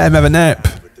spirit. Let him have a nap.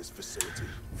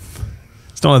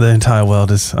 It's not like the entire world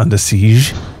is under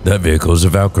siege. That vehicle's a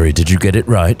Valkyrie. Did you get it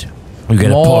right? You get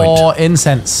a point. More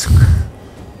incense.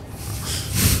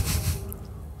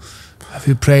 Have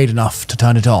you prayed enough to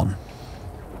turn it on?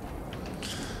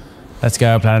 Let's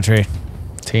go, planetary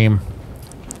team.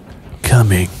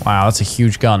 Coming. Wow, that's a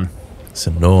huge gun. It's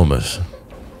enormous.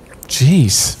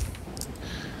 Jeez.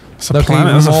 It's a Look planet.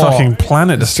 even It's a more. fucking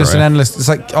planet It's just an destroyer. endless. It's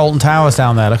like Alton Towers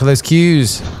down there. Look at those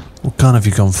queues. What gun have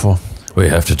you gone for? We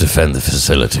have to defend the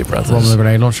facility, From the brothers.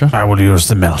 grenade launcher. I will use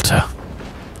the melter.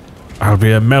 I'll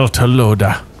be a melter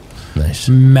loader. Nice.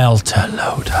 Melter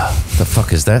loader. The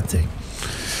fuck is that thing?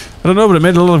 I don't know, but it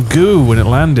made a lot of goo when it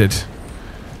landed.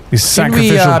 These Can we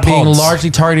sacrificial being pods. largely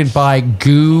targeted by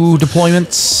goo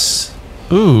deployments?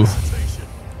 Ooh.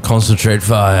 Concentrate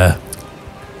fire.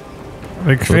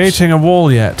 They're creating a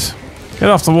wall yet. Get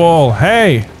off the wall.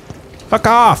 Hey! Fuck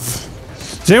off!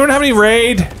 Does anyone have any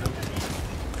raid?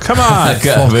 Come on!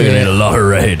 God, we're gonna need a lot of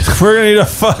raid. We're gonna need a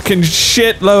fucking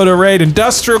shitload of raid.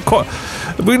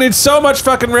 We need so much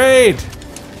fucking raid!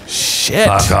 Shit!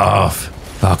 Fuck off.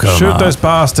 Fuck 'em Shoot up. those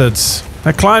bastards.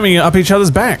 They're climbing up each other's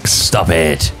backs. Stop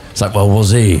it. It's like World War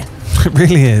Z. It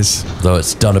really is. Though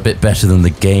it's done a bit better than the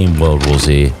game World War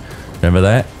Z. Remember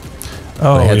that?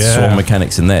 Oh, They had swarm yeah.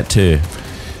 mechanics in that too.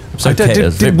 It's I did- it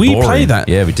was did very we play boring. that?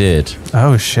 Yeah, we did.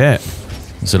 Oh, shit.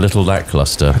 It's a little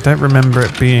lackluster. I don't remember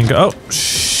it being... Oh,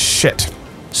 shit.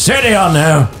 Steady on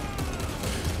now.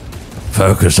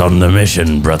 Focus on the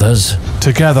mission, brothers.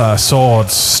 Together,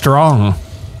 swords strong.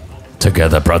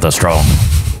 Together, brother strong.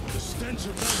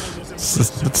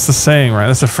 It's the saying, right?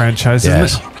 That's a franchise, isn't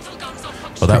it?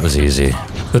 Well, that was easy.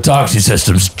 The taxi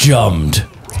system's jummed.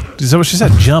 Is that what she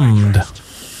said? Jummed.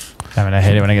 I mean, I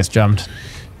hate it when it gets jumped.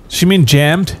 She mean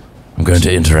jammed? I'm going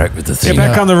to interact with the thing. Get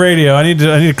back on the radio. I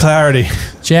need clarity.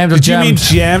 Jammed or Did jammed? you mean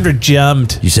jammed or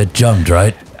jummed? You said jummed,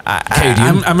 right?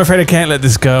 I'm afraid I can't let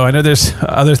this go. I know there's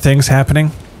other things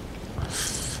happening,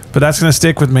 but that's going to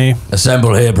stick with me.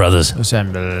 Assemble here, brothers.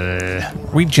 Assemble.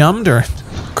 We jummed or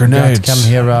Grenades. grenades? Come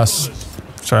here, Ross.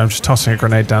 Sorry, I'm just tossing a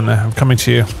grenade down there. I'm coming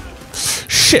to you.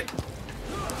 Shit!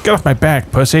 Get off my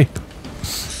back, pussy.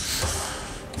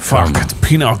 Fuck, the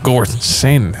peanut gore's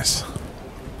insane in this.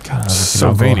 God,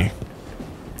 So veiny.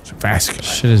 So vascular.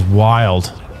 Shit is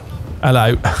wild.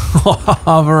 Hello.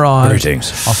 Alright.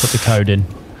 Greetings. I'll put the code in.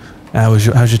 How's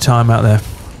your time out there?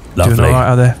 Lovely. Doing alright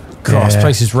out there? God, this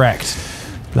place is wrecked.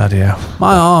 Bloody hell.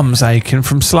 My arm's aching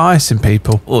from slicing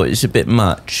people. Oh, it's a bit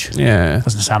much. Yeah.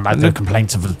 Doesn't sound like the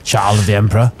complaints of a child of the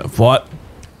Emperor. What?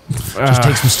 Just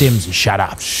take some stims and shut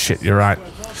up. Shit, you're right.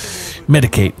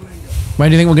 Medicate. When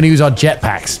do you think we're going to use our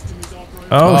jetpacks?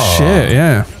 Oh, shit,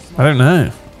 yeah. I don't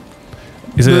know.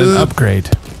 Is it an upgrade?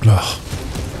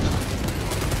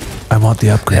 I want the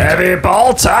upgrade. Heavy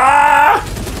bolter!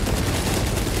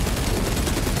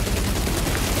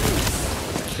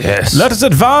 Yes. Let us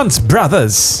advance,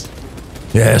 brothers.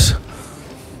 Yes.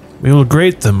 We will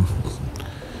grate them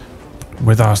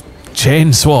with our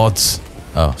chain swords.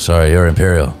 Oh, sorry, you're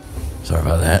Imperial. Sorry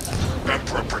about that.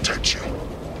 Emperor protect you.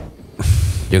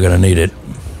 You're gonna need it.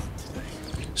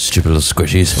 Stupid little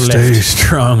squishies. Stay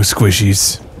strong,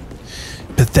 squishies.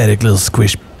 Pathetic little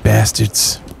squish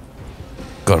bastards.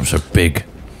 God, I'm so big.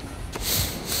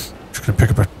 Just gonna pick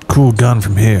up a cool gun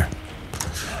from here.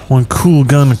 One cool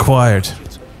gun acquired.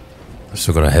 I've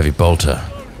still got a heavy bolter.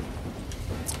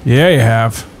 Yeah, you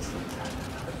have.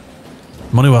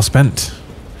 Money well spent.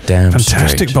 Damn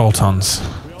Fantastic straight. bolt-ons.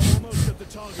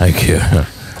 Thank you.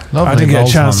 I didn't get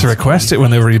a chance to request it when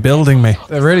they were rebuilding me.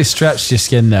 They really stretched your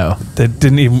skin, though. They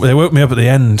didn't even. They woke me up at the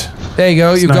end. There you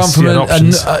go. It's You've nice gone to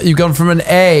from see options. you've gone from an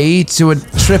A to a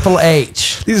triple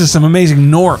H. These are some amazing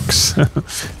Norks.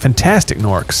 Fantastic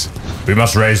Norks. We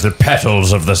must raise the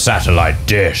petals of the satellite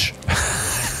dish.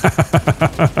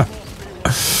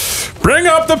 Bring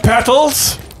up the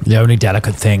petals. The only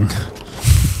delicate thing.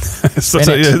 That's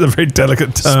a very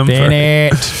delicate term. Spin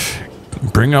it.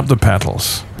 Bring up the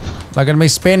petals. Look at me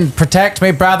spin. Protect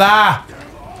me, brother.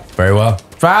 Very well.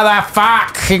 Brother,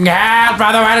 fucking hell,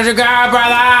 brother. Where did you go,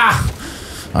 brother?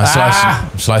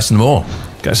 I'm slicing them all.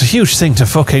 It's a huge thing to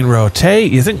fucking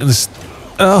rotate. You think this...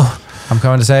 Oh. I'm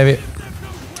coming to save you.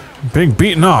 Being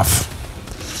beaten off.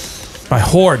 By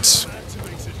hordes.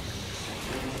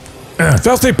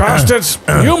 Filthy bastards.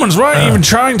 Humans weren't even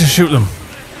trying to shoot them.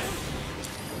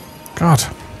 God.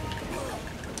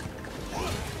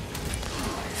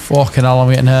 Fucking hell, I'm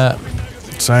getting hurt.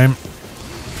 Same.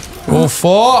 Oh,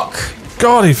 fuck.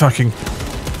 God, he fucking...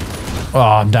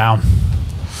 Oh, I'm down.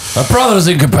 My brother's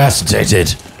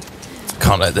incapacitated.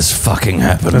 Can't let this fucking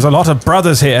happen. There's a lot of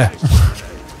brothers here.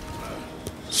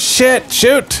 Shit,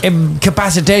 shoot.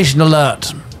 Incapacitation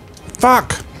alert.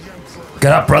 Fuck.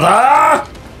 Get up, brother!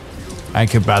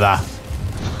 Thank you, brother.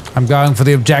 I'm going for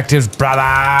the objectives,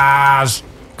 brothers.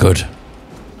 Good.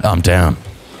 I'm down.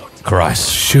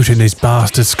 Christ. Shooting these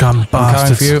bastards, scum bastards. I'm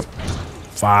coming for you.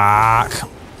 Fuck.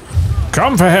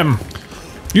 Come for him.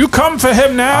 You come for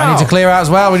him now. I need to clear out as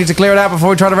well. We need to clear it out before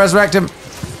we try to resurrect him.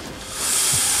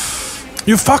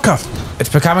 You fucker. It's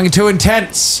becoming too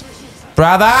intense.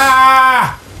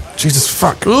 Brother! Jesus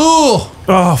fuck. Ooh!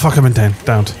 Oh, fuck, I'm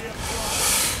downed.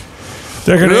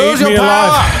 They're gonna Lose eat me your power.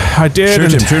 alive. I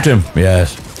did. Shoot him.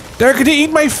 Yes. They're gonna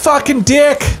eat my fucking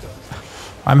dick.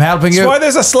 I'm helping That's you. why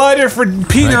there's a slider for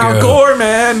penile you. gore,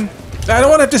 man. I don't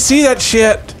want to have to see that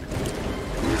shit.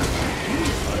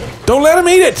 Don't let him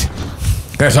eat it.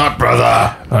 Get up,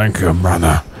 brother. Thank you,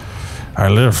 brother. I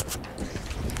lived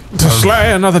to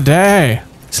slay another day.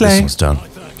 This one's done.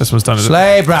 This one's done. Is it?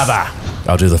 Slay, brother.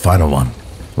 I'll do the final one.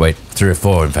 Wait, 3 or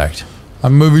 4, in fact.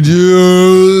 I'm moving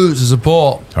you to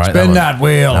support. All right, Spin that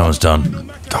wheel. That one's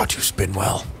done. God, you spin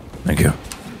well. Thank you.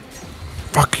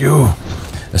 Fuck you.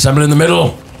 Assemble in the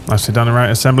middle. Nicely done, right?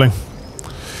 Assembling.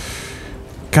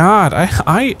 God,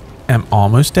 I am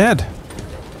almost dead.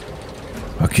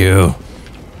 Fuck you.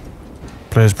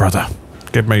 Please, brother,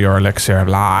 give me your elixir of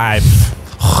life.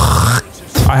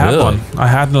 I had Really? one. I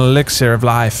had an elixir of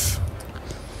life.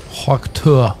 Hawk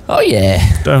Tour. Oh,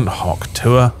 yeah. Don't Hawk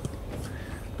Tour.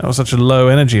 That was such a low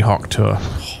energy Hawk Tour.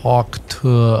 Hawk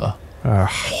Tour.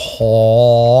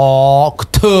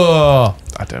 Hawk Tour.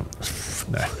 I don't.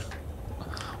 No.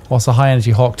 What's a high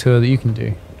energy Hawk Tour that you can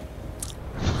do?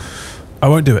 I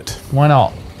won't do it. Why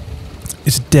not?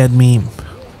 It's a dead meme.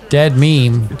 Dead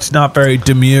meme. It's not very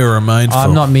demure or mindful.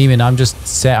 I'm not memeing. I'm just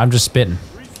spitting.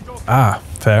 Ah,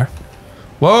 fair.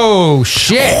 Whoa,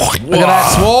 shit! Look at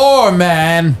that swarm,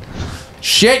 man.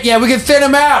 Shit, yeah, we can thin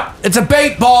him out. It's a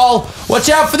bait ball. Watch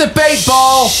out for the bait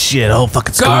ball. Shit, whole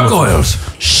fucking Gargoyles.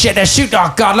 Shit, they're shooting.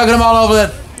 Oh god, look at them all over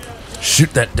the.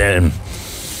 Shoot that damn.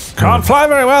 Can't fly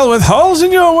very well with holes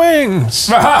in your wings.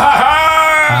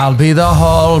 I'll be the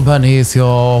hole beneath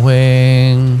your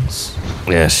wings.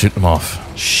 Yeah, shoot them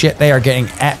off. Shit, they are getting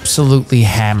absolutely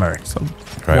hammered.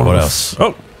 Right, what else?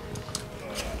 Oh.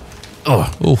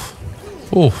 Oh. Oof.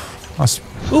 Oof.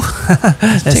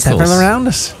 There's several around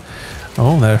us.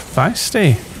 Oh, they're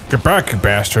feisty. Get back, you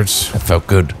bastards. That felt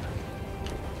good.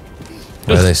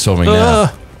 Where are they swarming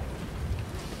now?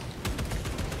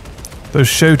 Those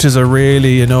shooters are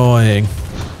really annoying.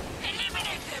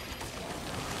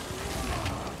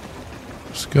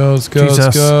 Let's go, let's go, Jesus.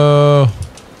 let's go.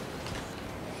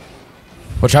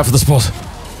 Watch out for the spot.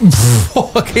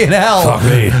 Fucking hell. Fuck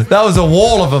me. That was a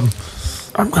wall of them.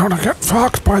 I'm gonna get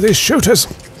fucked by these shooters.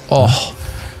 Oh.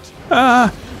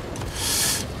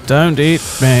 Don't eat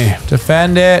me.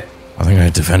 Defend it. I think I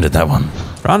defended that one.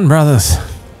 Run, brothers.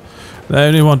 They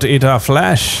only want to eat our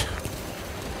flesh.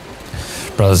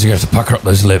 Brothers, you have to pucker up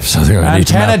those lips. I think I need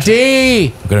to Antenna mouth.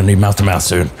 D. I'm gonna need mouth to mouth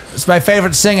soon. It's my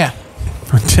favorite singer.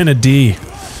 Antenna D.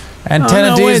 Antenna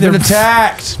no D way, has been they're-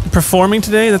 attacked. Performing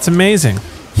today? That's amazing.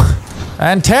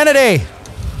 Antenna D.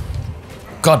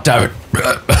 God damn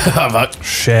it.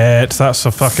 Shit, that's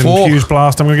a fucking Fuck. fuse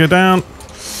blast. I'm gonna get down.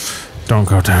 Don't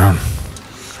go down.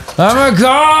 Oh my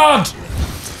god!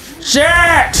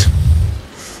 Shit!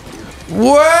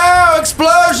 Whoa!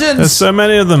 Explosions! There's so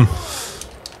many of them.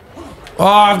 Oh,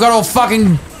 I've got all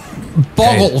fucking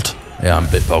boggled. Yeah, I'm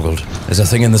a bit boggled. There's a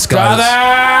thing in the sky.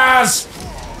 Brothers!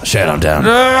 Shit, I'm down.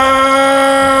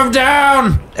 I'm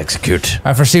down! Execute.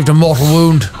 I've received a mortal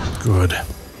wound. Good.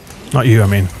 Not you, I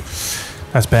mean.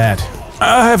 That's bad.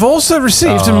 I have also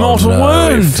received a mortal no,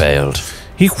 wound. He failed.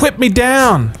 He whipped me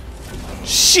down.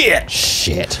 Shit.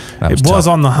 Shit. It was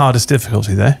on the hardest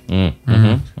difficulty there.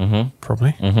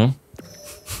 Probably.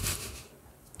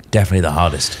 Definitely the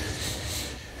hardest.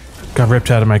 Got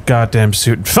ripped out of my goddamn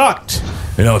suit and fucked.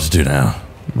 We know what to do now.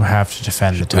 We have to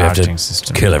defend the We have targeting to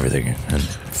system. kill everything and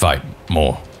fight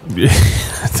more.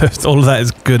 All of that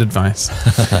is good advice.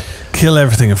 Kill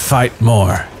everything and fight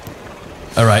more.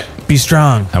 All right. Be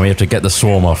strong. And we have to get the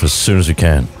swarm off as soon as we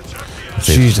can.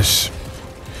 Jesus.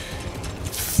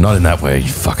 Not in that way,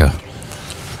 you fucker.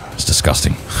 It's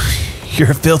disgusting.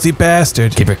 You're a filthy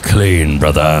bastard. Keep it clean,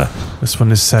 brother. This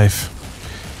one is safe.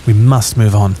 We must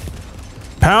move on.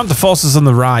 Pound the forces on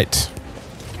the right.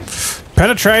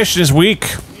 Penetration is weak.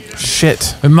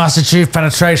 Shit. We must achieve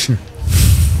penetration.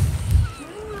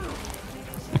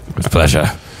 With pleasure.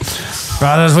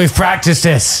 Brothers, we've practiced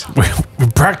this. We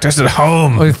practiced at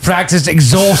home. We've practiced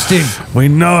exhausting. We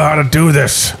know how to do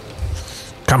this.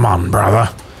 Come on,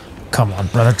 brother. Come on,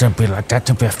 brother, don't be like that.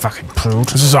 Don't be a fucking prude.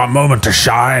 This is our moment to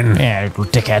shine. Yeah, you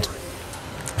dickhead.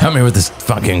 Help me with this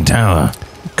fucking tower.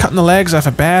 Cutting the legs off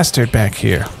a bastard back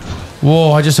here.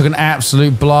 Whoa, I just took an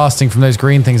absolute blasting from those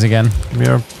green things again.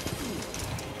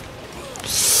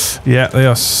 Yeah, they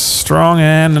are strong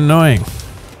and annoying.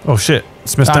 Oh shit,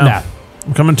 Smith's down. Down.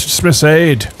 I'm coming to Smith's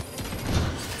aid.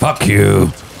 Fuck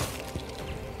you.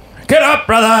 Get up,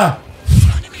 brother!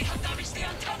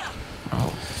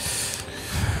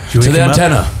 You To wake the him up?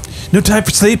 antenna. No time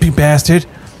for sleeping, bastard.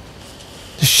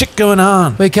 There's shit going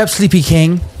on. Wake up, Sleepy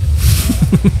King.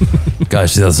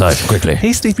 Guys, to the other side, quickly.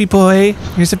 Hey, sleepy boy.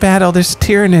 Here's a battle. There's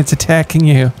Tyranids attacking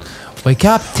you. Wake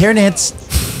up, Tyranids.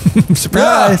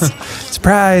 Surprise.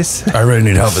 Surprise. I really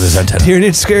need help with this antenna.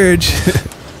 Tyranid Scourge.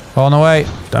 On the way.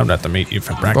 Don't let them eat you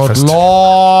for Good breakfast.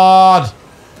 Lord.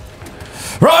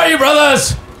 Where are you,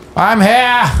 brothers? I'm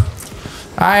here.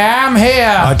 I am here.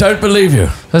 I don't believe you.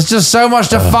 There's just so much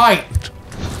to fight.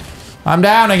 I'm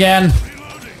down again.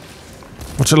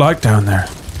 What's it like down there?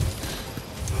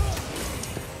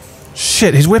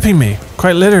 Shit, he's whipping me.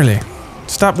 Quite literally.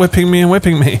 Stop whipping me and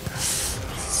whipping me.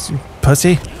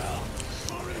 Pussy.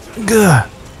 Gah.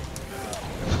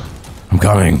 I'm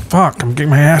coming. Fuck, I'm getting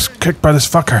my ass kicked by this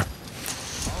fucker.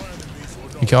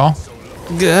 You go.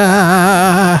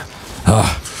 Gah.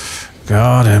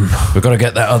 Got him. We've got to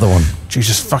get that other one.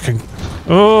 Jesus fucking.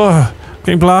 Oh,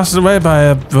 getting blasted away by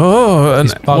a. Oh,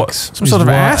 These bugs. some sort of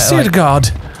These acid like- god.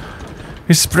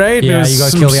 He sprayed me Yeah, with you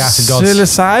gotta some kill the acid gods.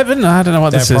 psilocybin? I don't know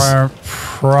what this is.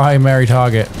 Primary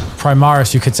target.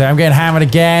 Primaris, you could say. I'm getting hammered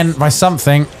again by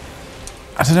something.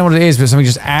 I don't know what it is, but something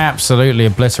just absolutely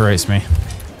obliterates me.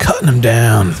 Cutting him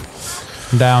down.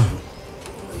 I'm down.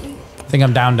 I think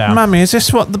I'm down. Mummy, is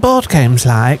this what the board game's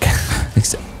like?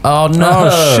 Oh no!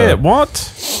 Oh shit!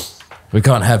 What? We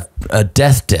can't have a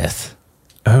death.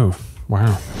 Oh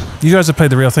wow! You guys have played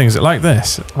the real thing. Is it like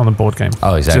this on the board game?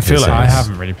 Oh, exactly. Does it feel like I this?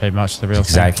 haven't really played much of the real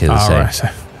Exactly thing. the same.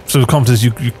 Right. So the comment is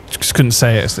you just couldn't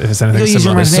say it if it's anything Use your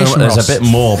similar. imagination, There's Ross. a bit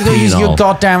more You gotta use your penal.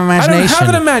 goddamn I imagination. don't have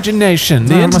an imagination.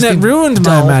 The No, it must internet be ruined my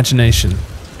dull. imagination.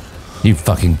 You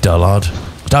fucking dullard.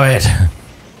 Stop it.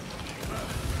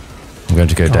 I'm going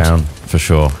to go down for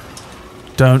sure.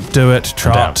 Don't do it,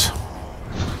 Trot.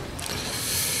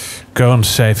 Go and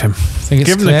save him. Think it's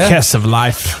Give him clear? the kiss of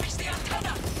life.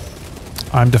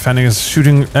 I'm defending his,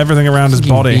 shooting everything around his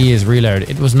body. B is reload.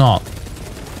 It was not.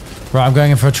 Right, I'm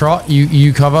going in for a trot.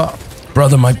 You cover.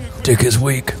 Brother, my dick is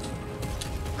weak.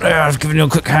 Yeah, I've given you a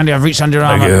quick handy. I've reached under your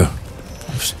armor.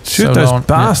 Thank you. Shoot So those long.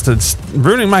 bastards.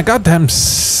 Ruining my goddamn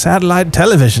satellite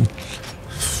television.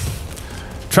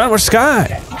 Trying to watch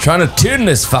Sky. Trying to tune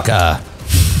this fucker.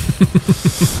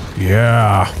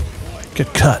 Yeah.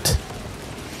 Get cut.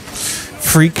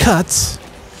 Free cuts.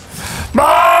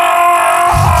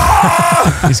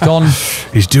 He's gone.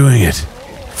 He's doing it.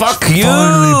 Fuck you.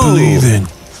 Finally believing.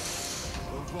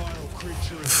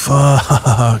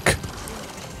 Fuck.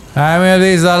 How many of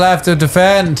these are left to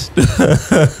defend?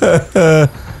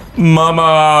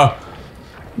 Mama.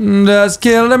 Let's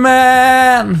kill the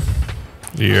man.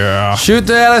 Yeah. Shoot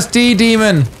the LSD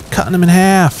demon. Cutting him in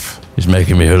half. He's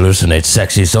making me hallucinate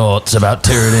sexy thoughts about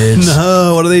Tyranids.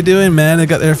 No, what are they doing, man? They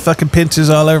got their fucking pinches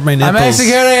all over my nipples. I'm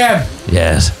executing him.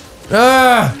 Yes. They're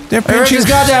I ripped pinching his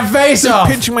goddamn face They're off.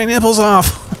 pinching my nipples off.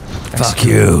 Fuck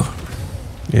you.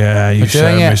 Yeah, you We're show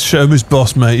doing him. it. Show him his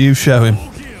boss, mate. You show him.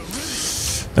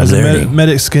 There's a learning.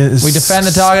 medic skin. We defend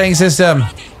the targeting system.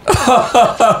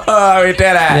 Oh, we did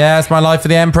it. Yeah, it's my life for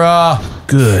the Emperor.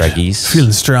 Good. Fraggies.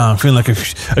 Feeling strong. Feeling like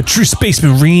a true space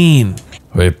marine.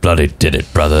 We bloody did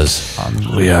it, brothers.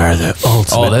 We are the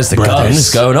ultimate Oh, there's the guns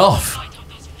going off.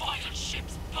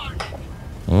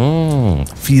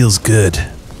 Feels good.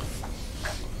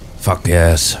 Fuck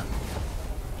yes.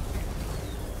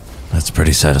 That's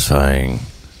pretty satisfying.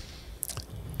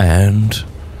 And...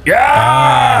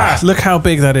 Yeah! Look how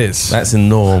big that is. That's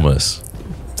enormous.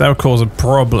 That would cause a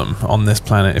problem on this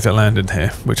planet if it landed here,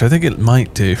 which I think it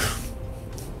might do.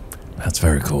 That's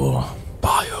very cool.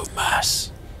 Biomass.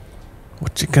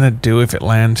 What's it gonna do if it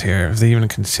lands here? Have they even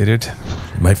considered?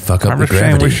 It might fuck up I'm the just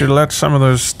saying gravity. we should let some of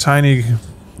those tiny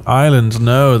islands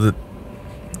know that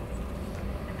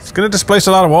it's gonna displace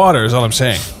a lot of water, is all I'm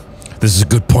saying. This is a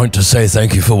good point to say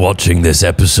thank you for watching this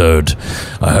episode.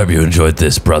 I hope you enjoyed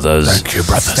this, brothers. Thank you,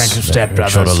 brothers. Thank you, Make stepbrothers.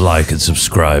 sure to like and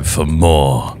subscribe for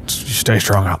more. You stay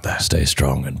strong out there. Stay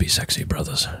strong and be sexy,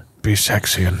 brothers. Be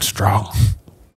sexy and strong.